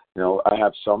 I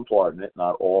have some part in it,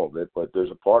 not all of it, but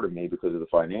there's a part of me because of the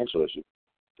financial issue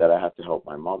that I have to help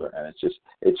my mother. And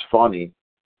it's funny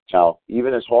how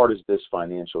even as hard as this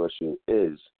financial issue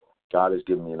is, God has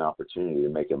given me an opportunity to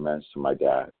make amends to my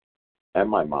dad and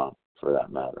my mom, for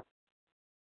that matter.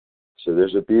 So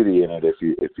there's a beauty in it if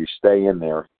you stay in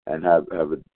there and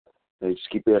and just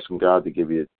keep asking God to give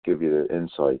you the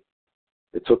insight.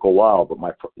 It took a while, but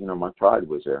my pride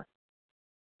was there.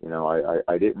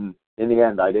 I didn't. In the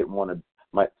end, I didn't want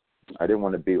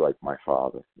to be like my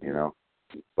father.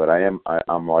 But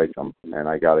I'm like him, and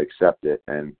I got to accept it.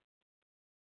 And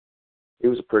he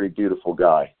was a pretty beautiful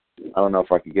guy. I don't know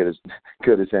if I could get as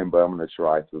good as him, but I'm going to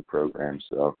try through programs.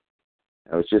 So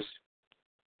it's just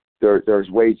there's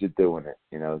ways of doing it.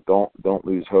 Don't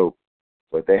lose hope,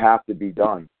 but they have to be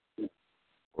done,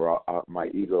 or my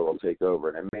ego will take over.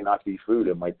 And it may not be food;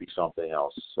 it might be something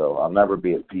else. So I'll never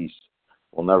be at peace.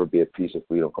 We'll never be at peace if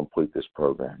we don't complete this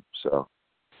program. So,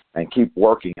 and keep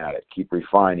working at it, keep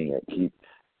refining it, keep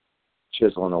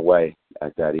chiseling away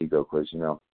at that ego, because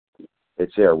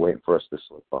it's there waiting for us to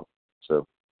slip up. So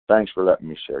thanks for letting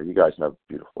me share. You guys have a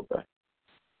beautiful day.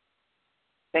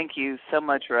 Thank you so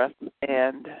much, Russ.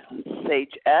 And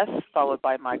Sage S, followed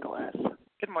by Michael S.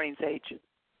 Good morning, Sage.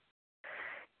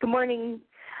 Good morning.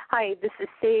 Hi, this is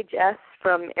Sage S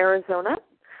from Arizona.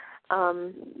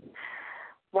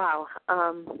 Wow.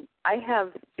 I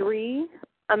have 3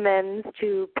 amends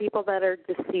to people that are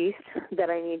deceased that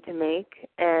I need to make,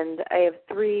 and I have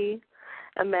 3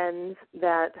 amends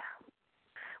that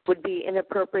would be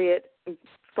inappropriate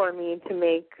for me to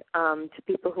make to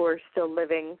people who are still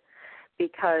living,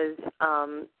 because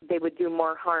they would do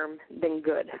more harm than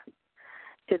good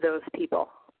to those people.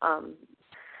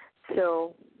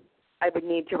 So I would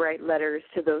need to write letters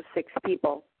to those 6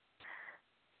 people.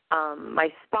 My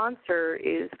sponsor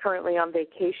is currently on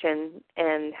vacation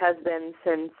and has been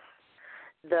since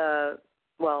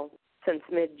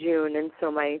mid-June, and so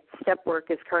my step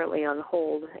work is currently on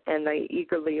hold, and I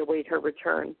eagerly await her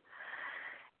return.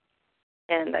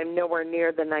 And I'm nowhere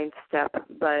near the 9th step,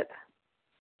 but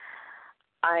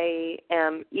I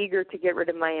am eager to get rid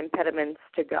of my impediments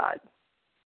to God,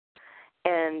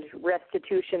 and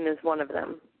restitution is one of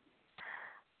them.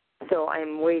 So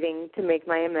I'm waiting to make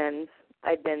my amends.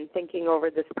 I've been thinking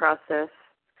over this process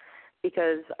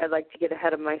because I like to get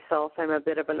ahead of myself. I'm a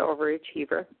bit of an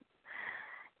overachiever.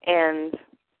 And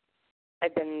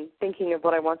I've been thinking of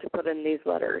what I want to put in these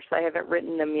letters. I haven't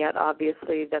written them yet.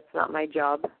 Obviously, that's not my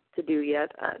job to do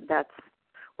yet. That's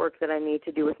work that I need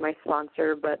to do with my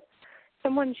sponsor. But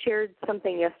someone shared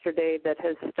something yesterday that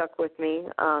has stuck with me.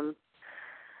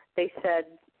 They said,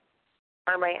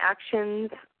 are my actions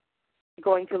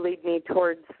going to lead me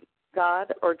towards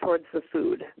God or towards the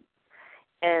food?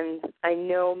 And I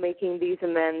know making these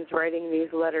amends, writing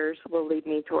these letters, will lead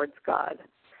me towards God.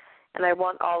 And I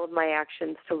want all of my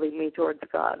actions to lead me towards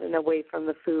God and away from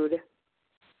the food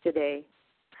today.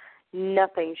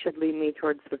 Nothing should lead me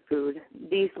towards the food.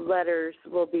 These letters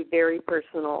will be very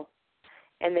personal,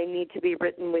 and they need to be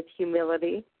written with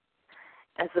humility.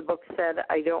 As the book said,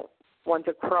 I don't want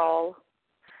to crawl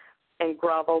and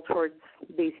grovel towards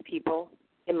these people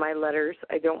in my letters.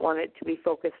 I don't want it to be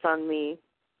focused on me.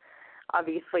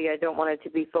 Obviously, I don't want it to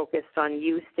be focused on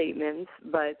you statements,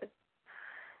 but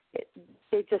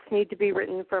They just need to be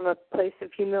written from a place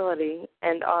of humility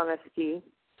and honesty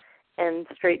and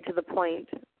straight to the point,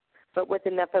 but with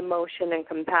enough emotion and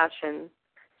compassion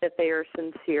that they are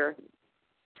sincere.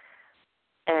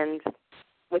 And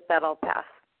with that, I'll pass.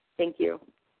 Thank you.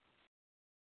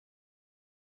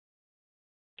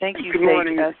 Thank you, Good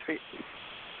morning.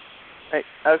 Wait,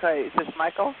 okay, is this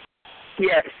Michael?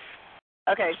 Yes.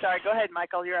 Okay, sorry. Go ahead,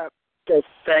 Michael. You're up. Yes,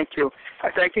 thank you.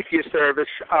 Thank you for your service.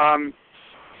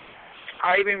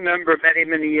 I remember many,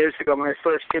 many years ago when I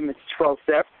first came into 12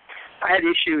 Step, I had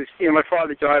issues. My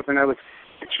father died when I was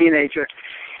a teenager.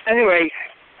 Anyway,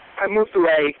 I moved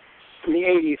away in the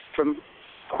 80s from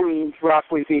Queens,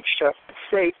 Rockaway Beach to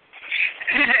State.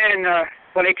 And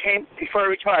when I came, before I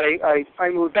retired, I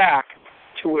moved back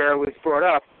to where I was brought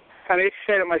up. And I used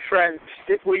to say to my friends,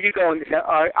 where are you going?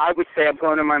 I would say, I'm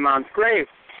going to my mom's grave.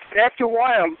 And after a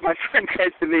while, my friend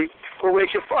said to me, well, where's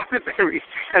your father buried?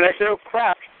 And I said, oh,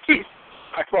 crap.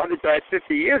 My father died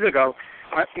 50 years ago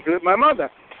with my mother.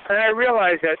 And I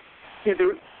realized that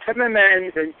the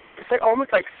amens, and it's like,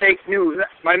 almost like fake news.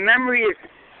 My memory is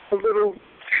a little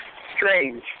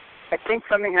strange. I think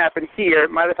something happened here.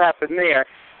 It might have happened there.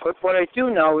 But what I do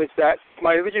know is that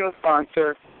my original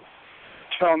sponsor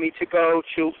told me to go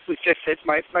to, was just at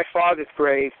my father's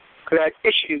grave, because I had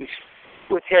issues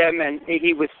with him, and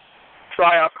he was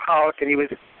dry alcoholic, and he was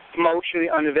emotionally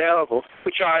unavailable,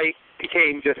 which I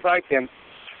became just like him.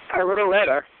 I wrote a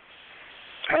letter,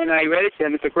 and I read it to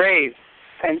him at the grave,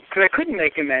 and because I couldn't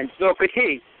make amends, nor could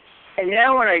he. And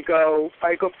now when I go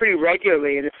pretty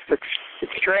regularly, and it's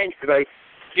strange because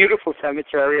beautiful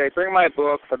cemetery. I bring my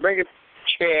books, I bring a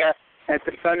chair, and if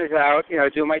the sun is out, I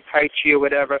do my Tai Chi or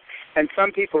whatever. And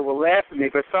some people will laugh at me,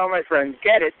 but some of my friends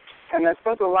get it. And I've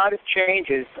felt a lot of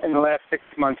changes in the last 6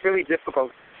 months, really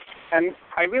difficult. And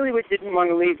I really didn't want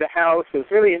to leave the house. It was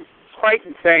really quite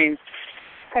insane.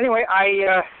 Anyway,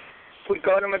 I would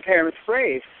go to my parents'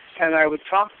 grave, and I would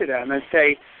talk to them and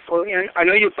say, well, I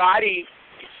know your body,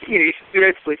 your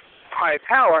spirit's with higher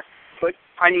power, but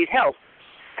I need help.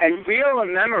 And Real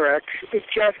and Memorex, it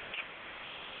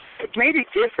made a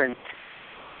difference.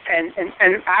 And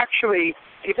actually,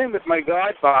 even with my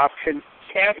God box and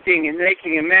asking and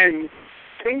making amends,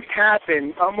 things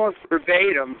happen almost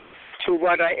verbatim to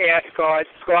what I asked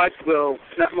God's will,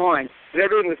 not mine.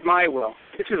 Everything was my will.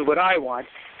 This is what I want.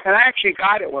 And I actually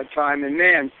got it one time, and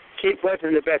man, it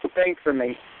wasn't the best thing for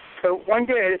me. So one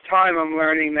day at a time, I'm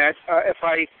learning that if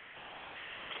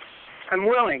I'm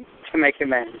willing to make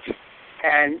amends.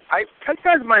 And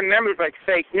sometimes my memory is like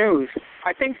fake news.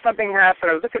 I think something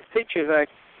happened. I look at pictures.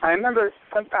 I remember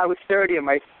I was 30, and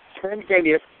my friend gave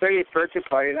me a 30th birthday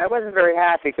party, and I wasn't very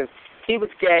happy because he was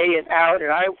gay and out,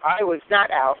 and I was not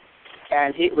out.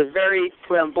 And he was very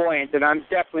flamboyant, and I'm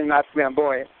definitely not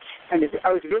flamboyant. And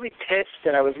I was really pissed,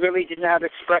 and I didn't know how to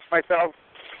express myself.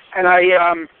 And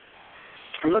I'm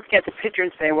looking at the picture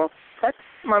and saying, well, that's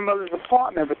my mother's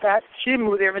apartment, but she didn't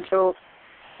move there until,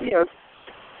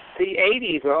 the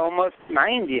 80s or almost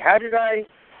 90.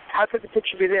 How could the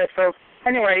picture be there? So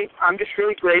anyway, I'm just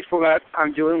really grateful that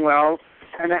I'm doing well,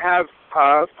 and I have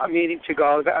a meeting to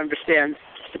go that understands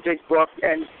the big book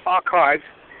and archives.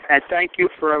 And thank you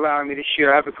for allowing me to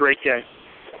share. Have a great day.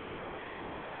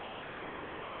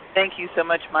 Thank you so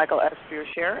much, Michael S., for your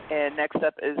share. And next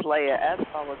up is Leah S.,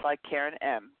 followed by Karen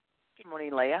M. Good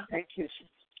morning, Leah. Thank you.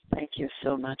 Thank you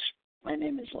so much. My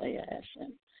name is Leah S.,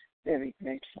 and very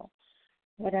grateful.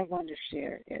 What I want to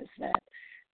share is that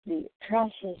the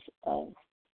process of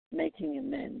making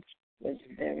amends was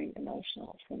very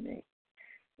emotional for me.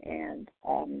 And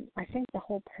I think the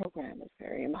whole program is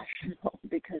very emotional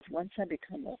because once I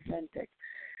become authentic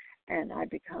and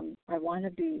I want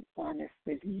to be honest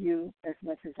with you as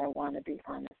much as I want to be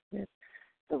honest with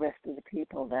the rest of the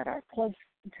people that are close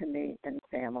to me and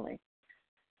family.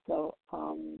 So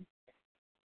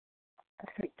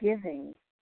forgiving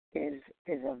is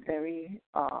a very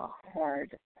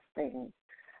hard thing,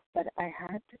 but I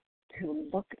had to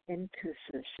look into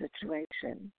the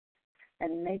situation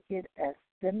and make it as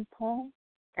simple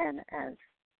and as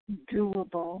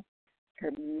doable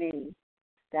for me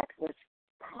that was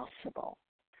possible.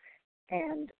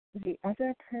 And the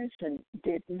other person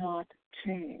did not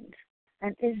change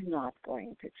and is not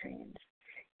going to change.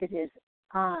 It is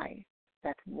I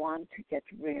that want to get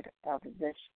rid of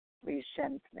this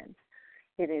resentment.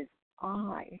 It is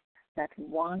I that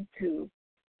want to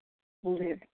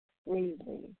live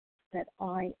freely, that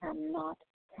I am not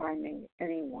harming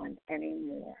anyone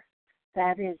anymore.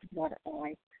 That is what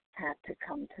I had to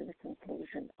come to the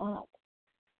conclusion of.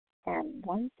 And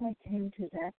once I came to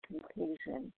that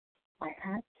conclusion, I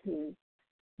had to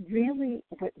really,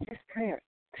 with this prayer,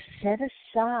 set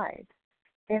aside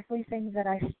everything that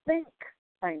I think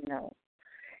I know,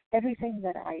 everything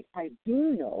that I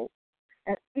do know,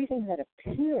 everything that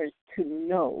appears to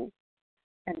know,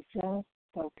 and just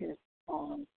focus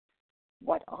on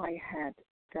what I had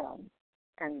done.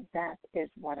 And that is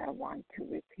what I want to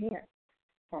repair.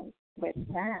 And with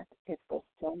that, it was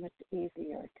so much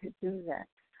easier to do that.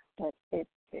 But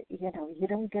you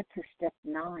don't get to step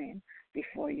 9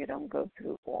 before you don't go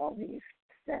through all these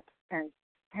steps, and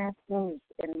have those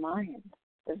in mind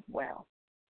as well.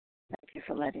 Thank you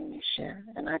for letting me share,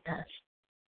 and I pass.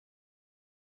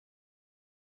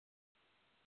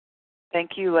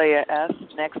 Thank you, Leah S.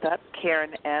 Next up,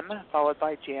 Karen M., followed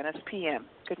by Janice PM.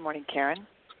 Good morning, Karen.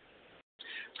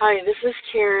 Hi, this is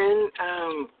Karen,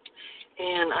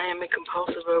 and I am a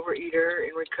compulsive overeater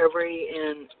in recovery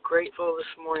and grateful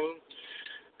this morning.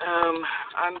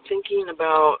 I'm thinking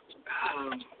about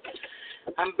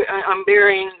I'm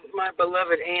burying my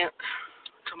beloved aunt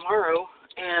tomorrow,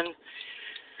 and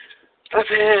I've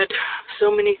had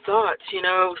so many thoughts,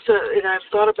 and I've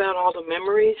thought about all the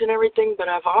memories and everything, but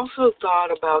I've also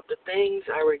thought about the things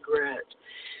I regret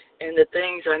and the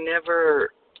things I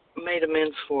never made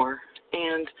amends for.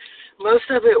 And most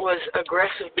of it was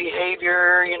aggressive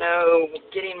behavior,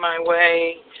 getting my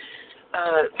way,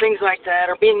 things like that,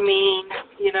 or being mean,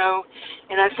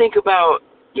 And I think about,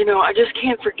 I just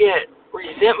can't forget,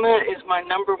 resentment is my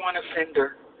number one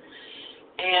offender.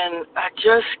 And I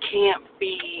just can't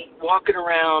be walking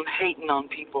around hating on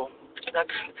people. That's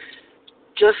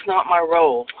just not my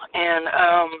role. And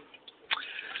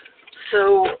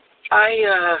so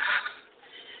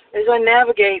as I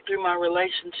navigate through my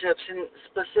relationships, and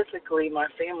specifically my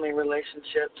family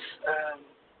relationships,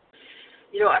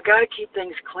 I got to keep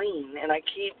things clean, and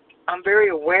I'm very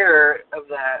aware of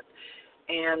that.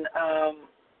 And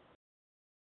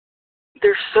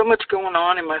there's so much going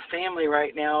on in my family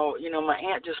right now. My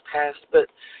aunt just passed, but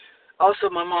also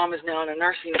my mom is now in a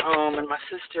nursing home, and my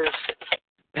sister's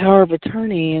power of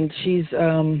attorney, and she's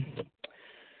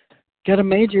got a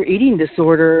major eating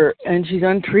disorder, and she's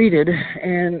untreated.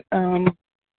 And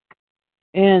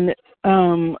when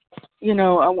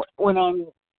I'm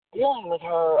dealing with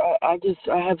her, I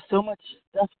have so much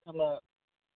stuff come up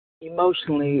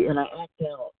emotionally, and I act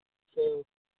out. So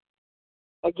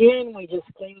again, we just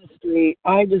clean the street.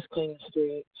 I just clean the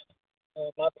street,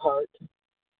 my part.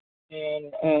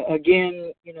 And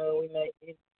again, we might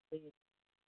need to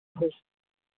push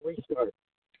restart.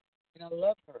 And I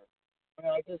love her. And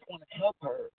I just want to help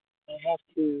her. I have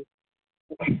to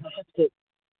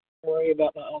worry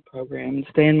about my own program and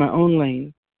stay in my own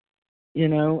lane,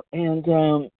 and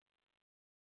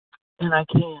I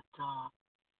can't,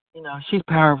 she's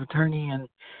power of attorney, and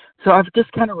so I've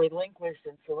just kind of relinquished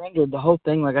and surrendered the whole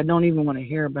thing. Like, I don't even want to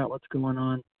hear about what's going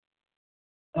on,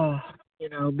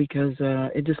 because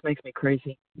it just makes me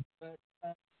crazy. But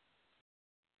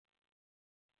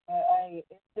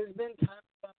there's been times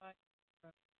when I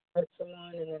hurt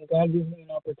someone, and then God gives me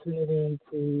an opportunity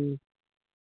to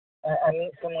I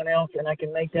meet someone else, and I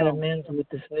can make that amends with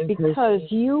this new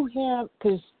person.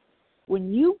 Because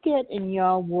when you get in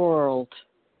your world,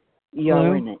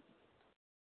 you're in it.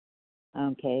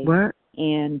 Okay. What?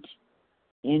 And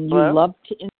you love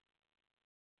to.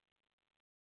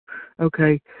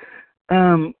 Okay.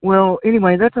 Well,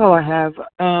 anyway, that's all I have.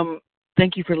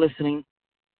 Thank you for listening.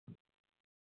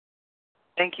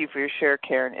 Thank you for your share,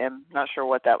 Karen M. Not sure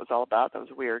what that was all about. That was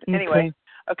weird. Okay. Anyway,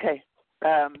 okay.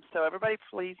 So everybody,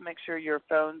 please make sure your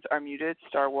phones are muted.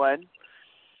 *1.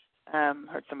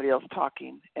 Heard somebody else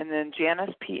talking. And then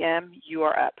Janice PM, you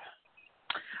are up.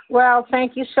 Well,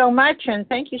 thank you so much, and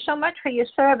thank you so much for your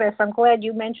service. I'm glad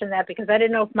you mentioned that because I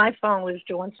didn't know if my phone was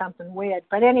doing something weird.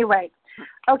 But anyway,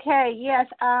 okay, yes,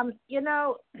 I've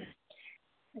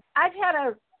had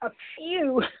a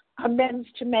few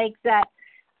amends to make that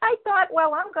I thought,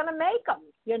 well, I'm going to make them,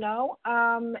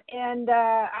 and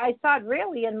I thought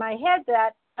really in my head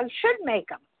that I should make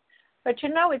them. But,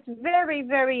 it's very,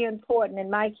 very important in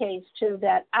my case, too,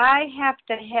 that I have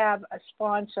to have a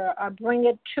sponsor or bring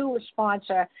it to a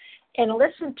sponsor and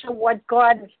listen to what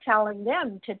God is telling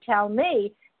them to tell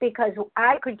me, because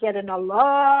I could get in a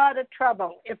lot of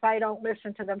trouble if I don't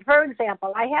listen to them. For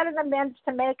example, I had an amends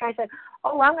to make. I said,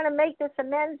 I'm going to make this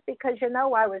amends because,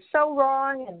 I was so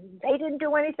wrong and they didn't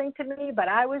do anything to me, but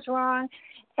I was wrong.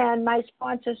 And my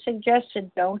sponsor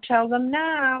suggested, don't tell them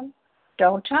now.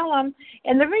 Don't tell them.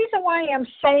 And the reason why I'm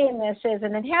saying this is,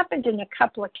 and it happened in a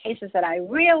couple of cases that I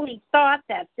really thought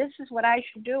that this is what I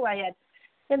should do. I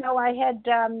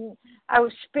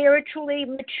was spiritually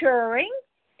maturing,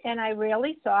 and I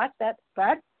really thought that,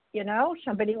 but,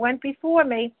 somebody went before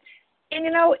me. And,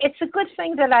 it's a good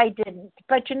thing that I didn't.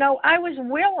 But, I was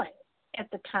willing at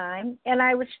the time, and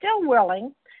I was still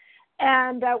willing.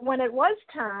 And when it was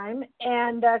time,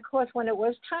 and, of course, when it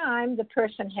was time, the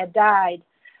person had died.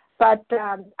 But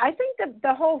I think that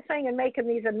the whole thing in making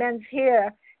these amends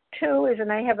here, too, is,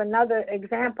 and I have another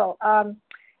example,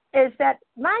 is that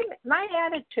my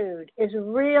attitude is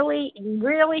really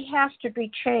has to be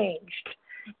changed.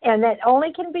 And that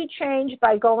only can be changed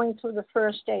by going through the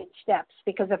first 8 steps.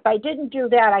 Because if I didn't do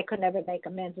that, I could never make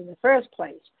amends in the first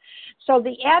place. So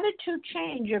the attitude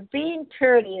change of being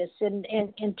courteous and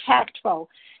tactful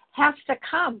has to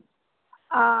come.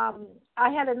 I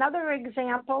had another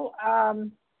example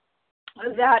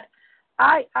that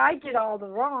I did all the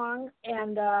wrong,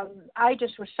 and I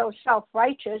just was so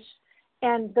self-righteous,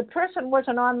 and the person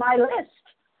wasn't on my list.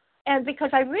 And because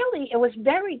it was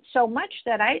buried so much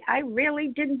that I really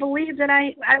didn't believe that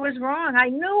I was wrong. I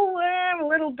knew a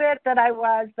little bit that I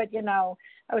was, but,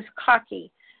 I was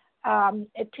cocky.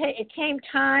 It came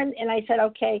time, and I said,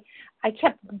 okay, I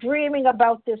kept dreaming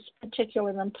about this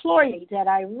particular employee that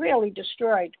I really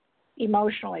destroyed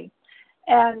emotionally.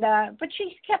 And but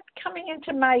she kept coming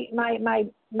into my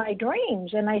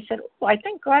dreams, and I said, I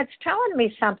think God's telling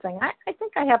me something. I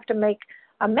think I have to make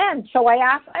amends. So I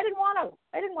asked. I didn't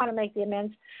want to make the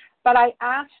amends, but I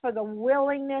asked for the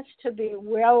willingness to be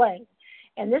willing.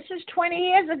 And this is 20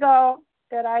 years ago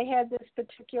that I had this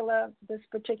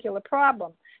particular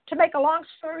problem. To make a long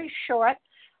story short,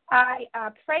 I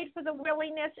prayed for the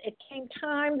willingness. It came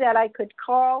time that I could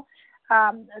call.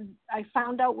 I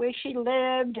found out where she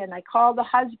lived, and I called the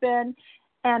husband,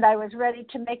 and I was ready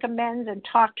to make amends and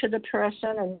talk to the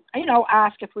person and,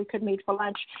 ask if we could meet for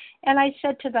lunch. And I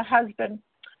said to the husband,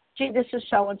 gee, this is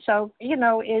so-and-so,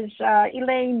 is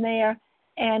Elaine there?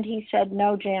 And he said,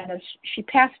 no, Janice, she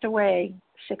passed away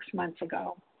 6 months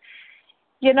ago.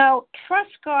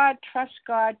 Trust God, trust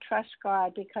God, trust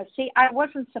God, because, see, I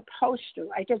wasn't supposed to.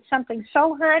 I did something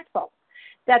so hurtful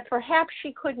that perhaps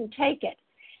she couldn't take it.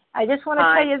 I just want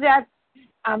to tell you that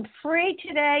I'm free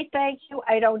today, thank you.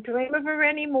 I don't dream of her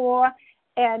anymore,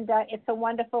 and it's a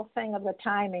wonderful thing of the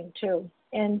timing, too.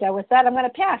 And with that, I'm going to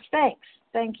pass. Thanks.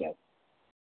 Thank you.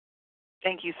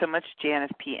 Thank you so much,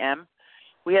 Janice PM.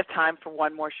 We have time for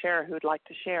one more sharer who would like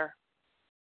to share.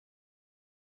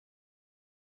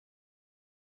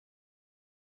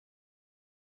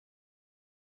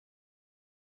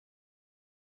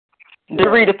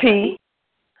 Dorita P.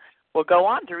 Well, go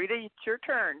on, Dorita. It's your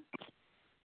turn.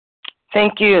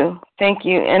 Thank you.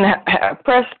 And I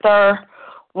pressed star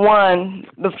 1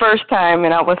 the first time,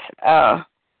 and I was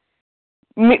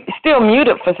still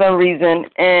muted for some reason.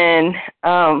 And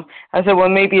I said, well,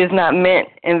 maybe it's not meant.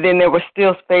 And then there was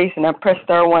still space, and I pressed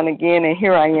star 1 again, and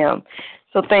here I am.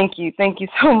 So thank you. Thank you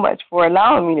so much for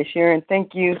allowing me to share, and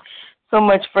thank you so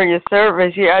much for your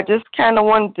service. Yeah, I just kind of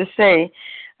wanted to say,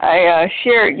 I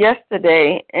shared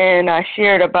yesterday, and I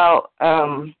shared about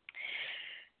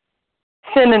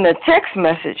sending a text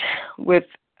message with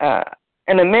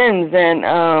an amends, and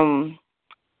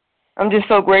I'm just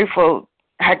so grateful.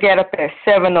 I got up at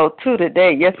 7:02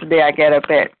 today. Yesterday I got up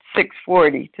at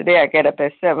 6:40. Today I got up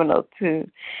at 7:02,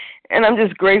 and I'm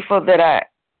just grateful that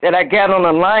I got on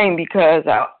the line because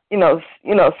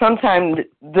sometimes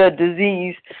the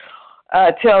disease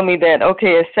tell me that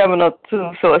okay, it's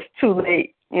 7:02, so it's too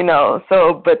late.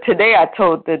 So, but today I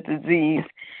told the disease,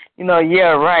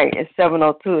 yeah, right, it's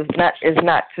 7:02, it's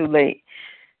not too late.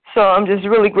 So I'm just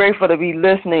really grateful to be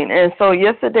listening. And so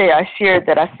yesterday I shared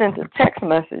that I sent a text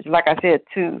message, like I said,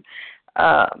 to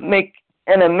make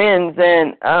an amends.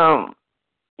 And,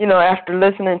 after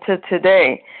listening to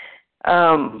today,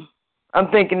 I'm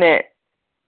thinking that,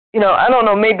 I don't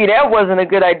know, maybe that wasn't a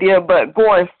good idea, but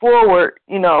going forward,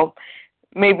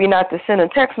 maybe not to send a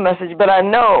text message. But I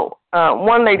know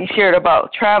one lady shared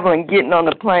about traveling, getting on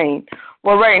the plane.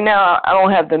 Well, right now I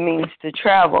don't have the means to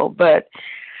travel, but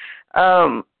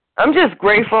I'm just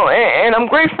grateful, and I'm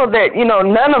grateful that,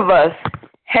 none of us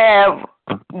have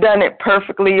done it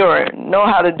perfectly or know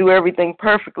how to do everything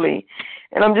perfectly.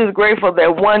 And I'm just grateful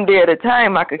that one day at a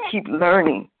time I could keep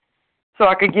learning so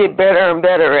I could get better and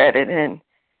better at it and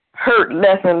hurt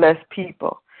less and less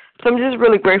people. So I'm just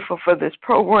really grateful for this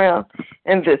program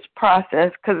and this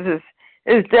process because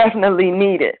it's definitely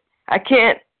needed. I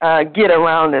can't get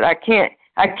around it. I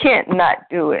can't not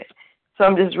do it. So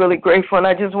I'm just really grateful, and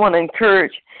I just want to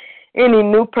encourage any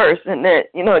new person that,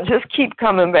 just keep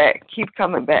coming back,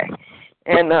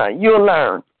 and you'll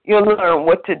learn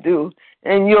what to do,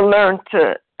 and you'll learn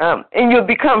to, and you'll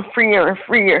become freer and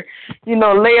freer.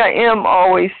 Leah M.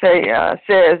 always says,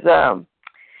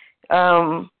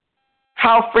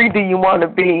 how free do you want to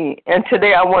be? And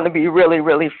today I want to be really,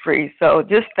 really free. So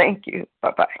just thank you.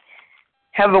 Bye-bye.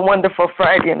 Have a wonderful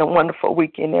Friday and a wonderful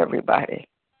weekend, everybody.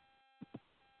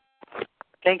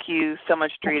 Thank you so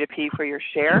much, Dorita P., for your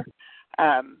share.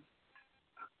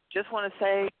 Just want to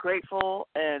say grateful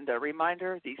and a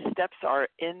reminder, these steps are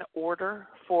in order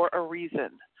for a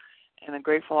reason. And I'm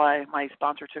grateful my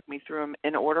sponsor took me through them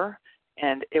in order,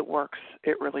 and it works.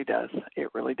 It really does.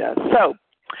 It really does. So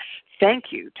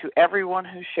thank you to everyone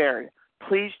who shared.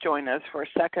 Please join us for a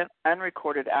second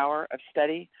unrecorded hour of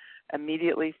study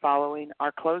immediately following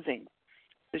our closing.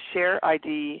 The share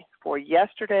ID for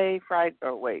yesterday,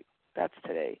 that's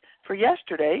today. For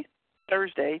yesterday,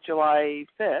 Thursday, July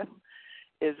 5th,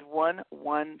 is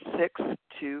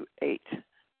 11628.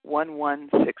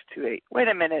 11628. Wait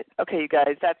a minute. Okay, you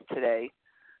guys, that's today.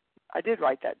 I did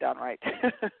write that down right.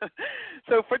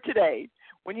 So for today,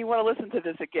 when you want to listen to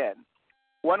this again,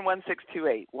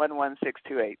 11628,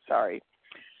 11628, sorry.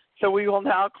 So we will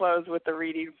now close with the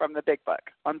reading from the Big Book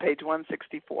on page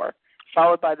 164,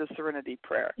 followed by the Serenity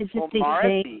Prayer. Is it the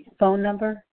same phone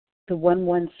number? The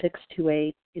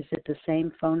 11628, is it the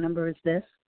same phone number as this?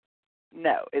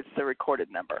 No, it's the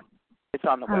recorded number. It's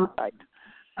on the website.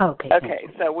 Okay. Okay,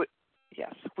 so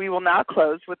we will now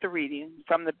close with the reading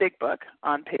from the Big Book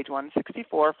on page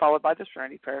 164, followed by the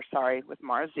Serenity Prayer, with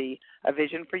Mara Z, A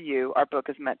Vision for You. Our book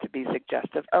is meant to be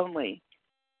suggestive only.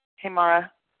 Hey,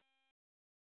 Mara.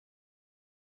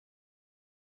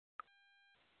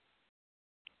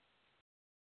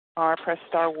 Mara, press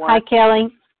star 1. Hi, Kelly.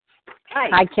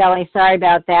 Hi, Kelly. Sorry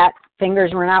about that.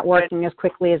 Fingers were not working as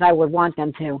quickly as I would want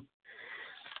them to.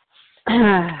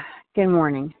 Good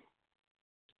morning.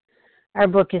 Our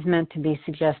book is meant to be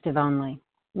suggestive only.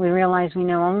 We realize we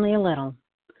know only a little.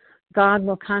 God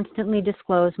will constantly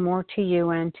disclose more to you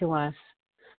and to us.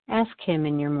 Ask Him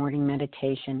in your morning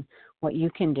meditation what you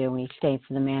can do each day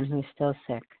for the man who is still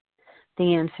sick.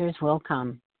 The answers will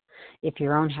come if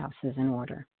your own house is in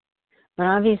order. But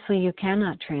obviously you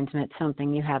cannot transmit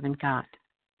something you haven't got.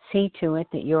 See to it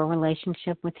that your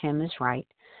relationship with Him is right,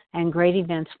 and great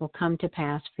events will come to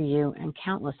pass for you and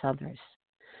countless others.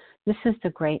 This is the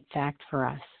great fact for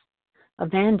us.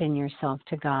 Abandon yourself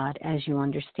to God as you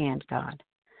understand God.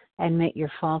 Admit your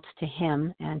faults to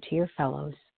Him and to your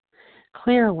fellows.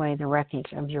 Clear away the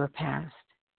wreckage of your past.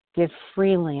 Give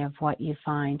freely of what you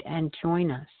find and join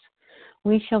us.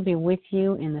 We shall be with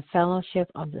you in the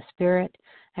fellowship of the Spirit,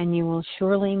 and you will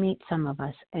surely meet some of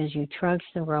us as you trudge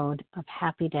the road of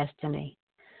happy destiny.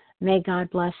 May God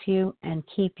bless you and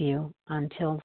keep you until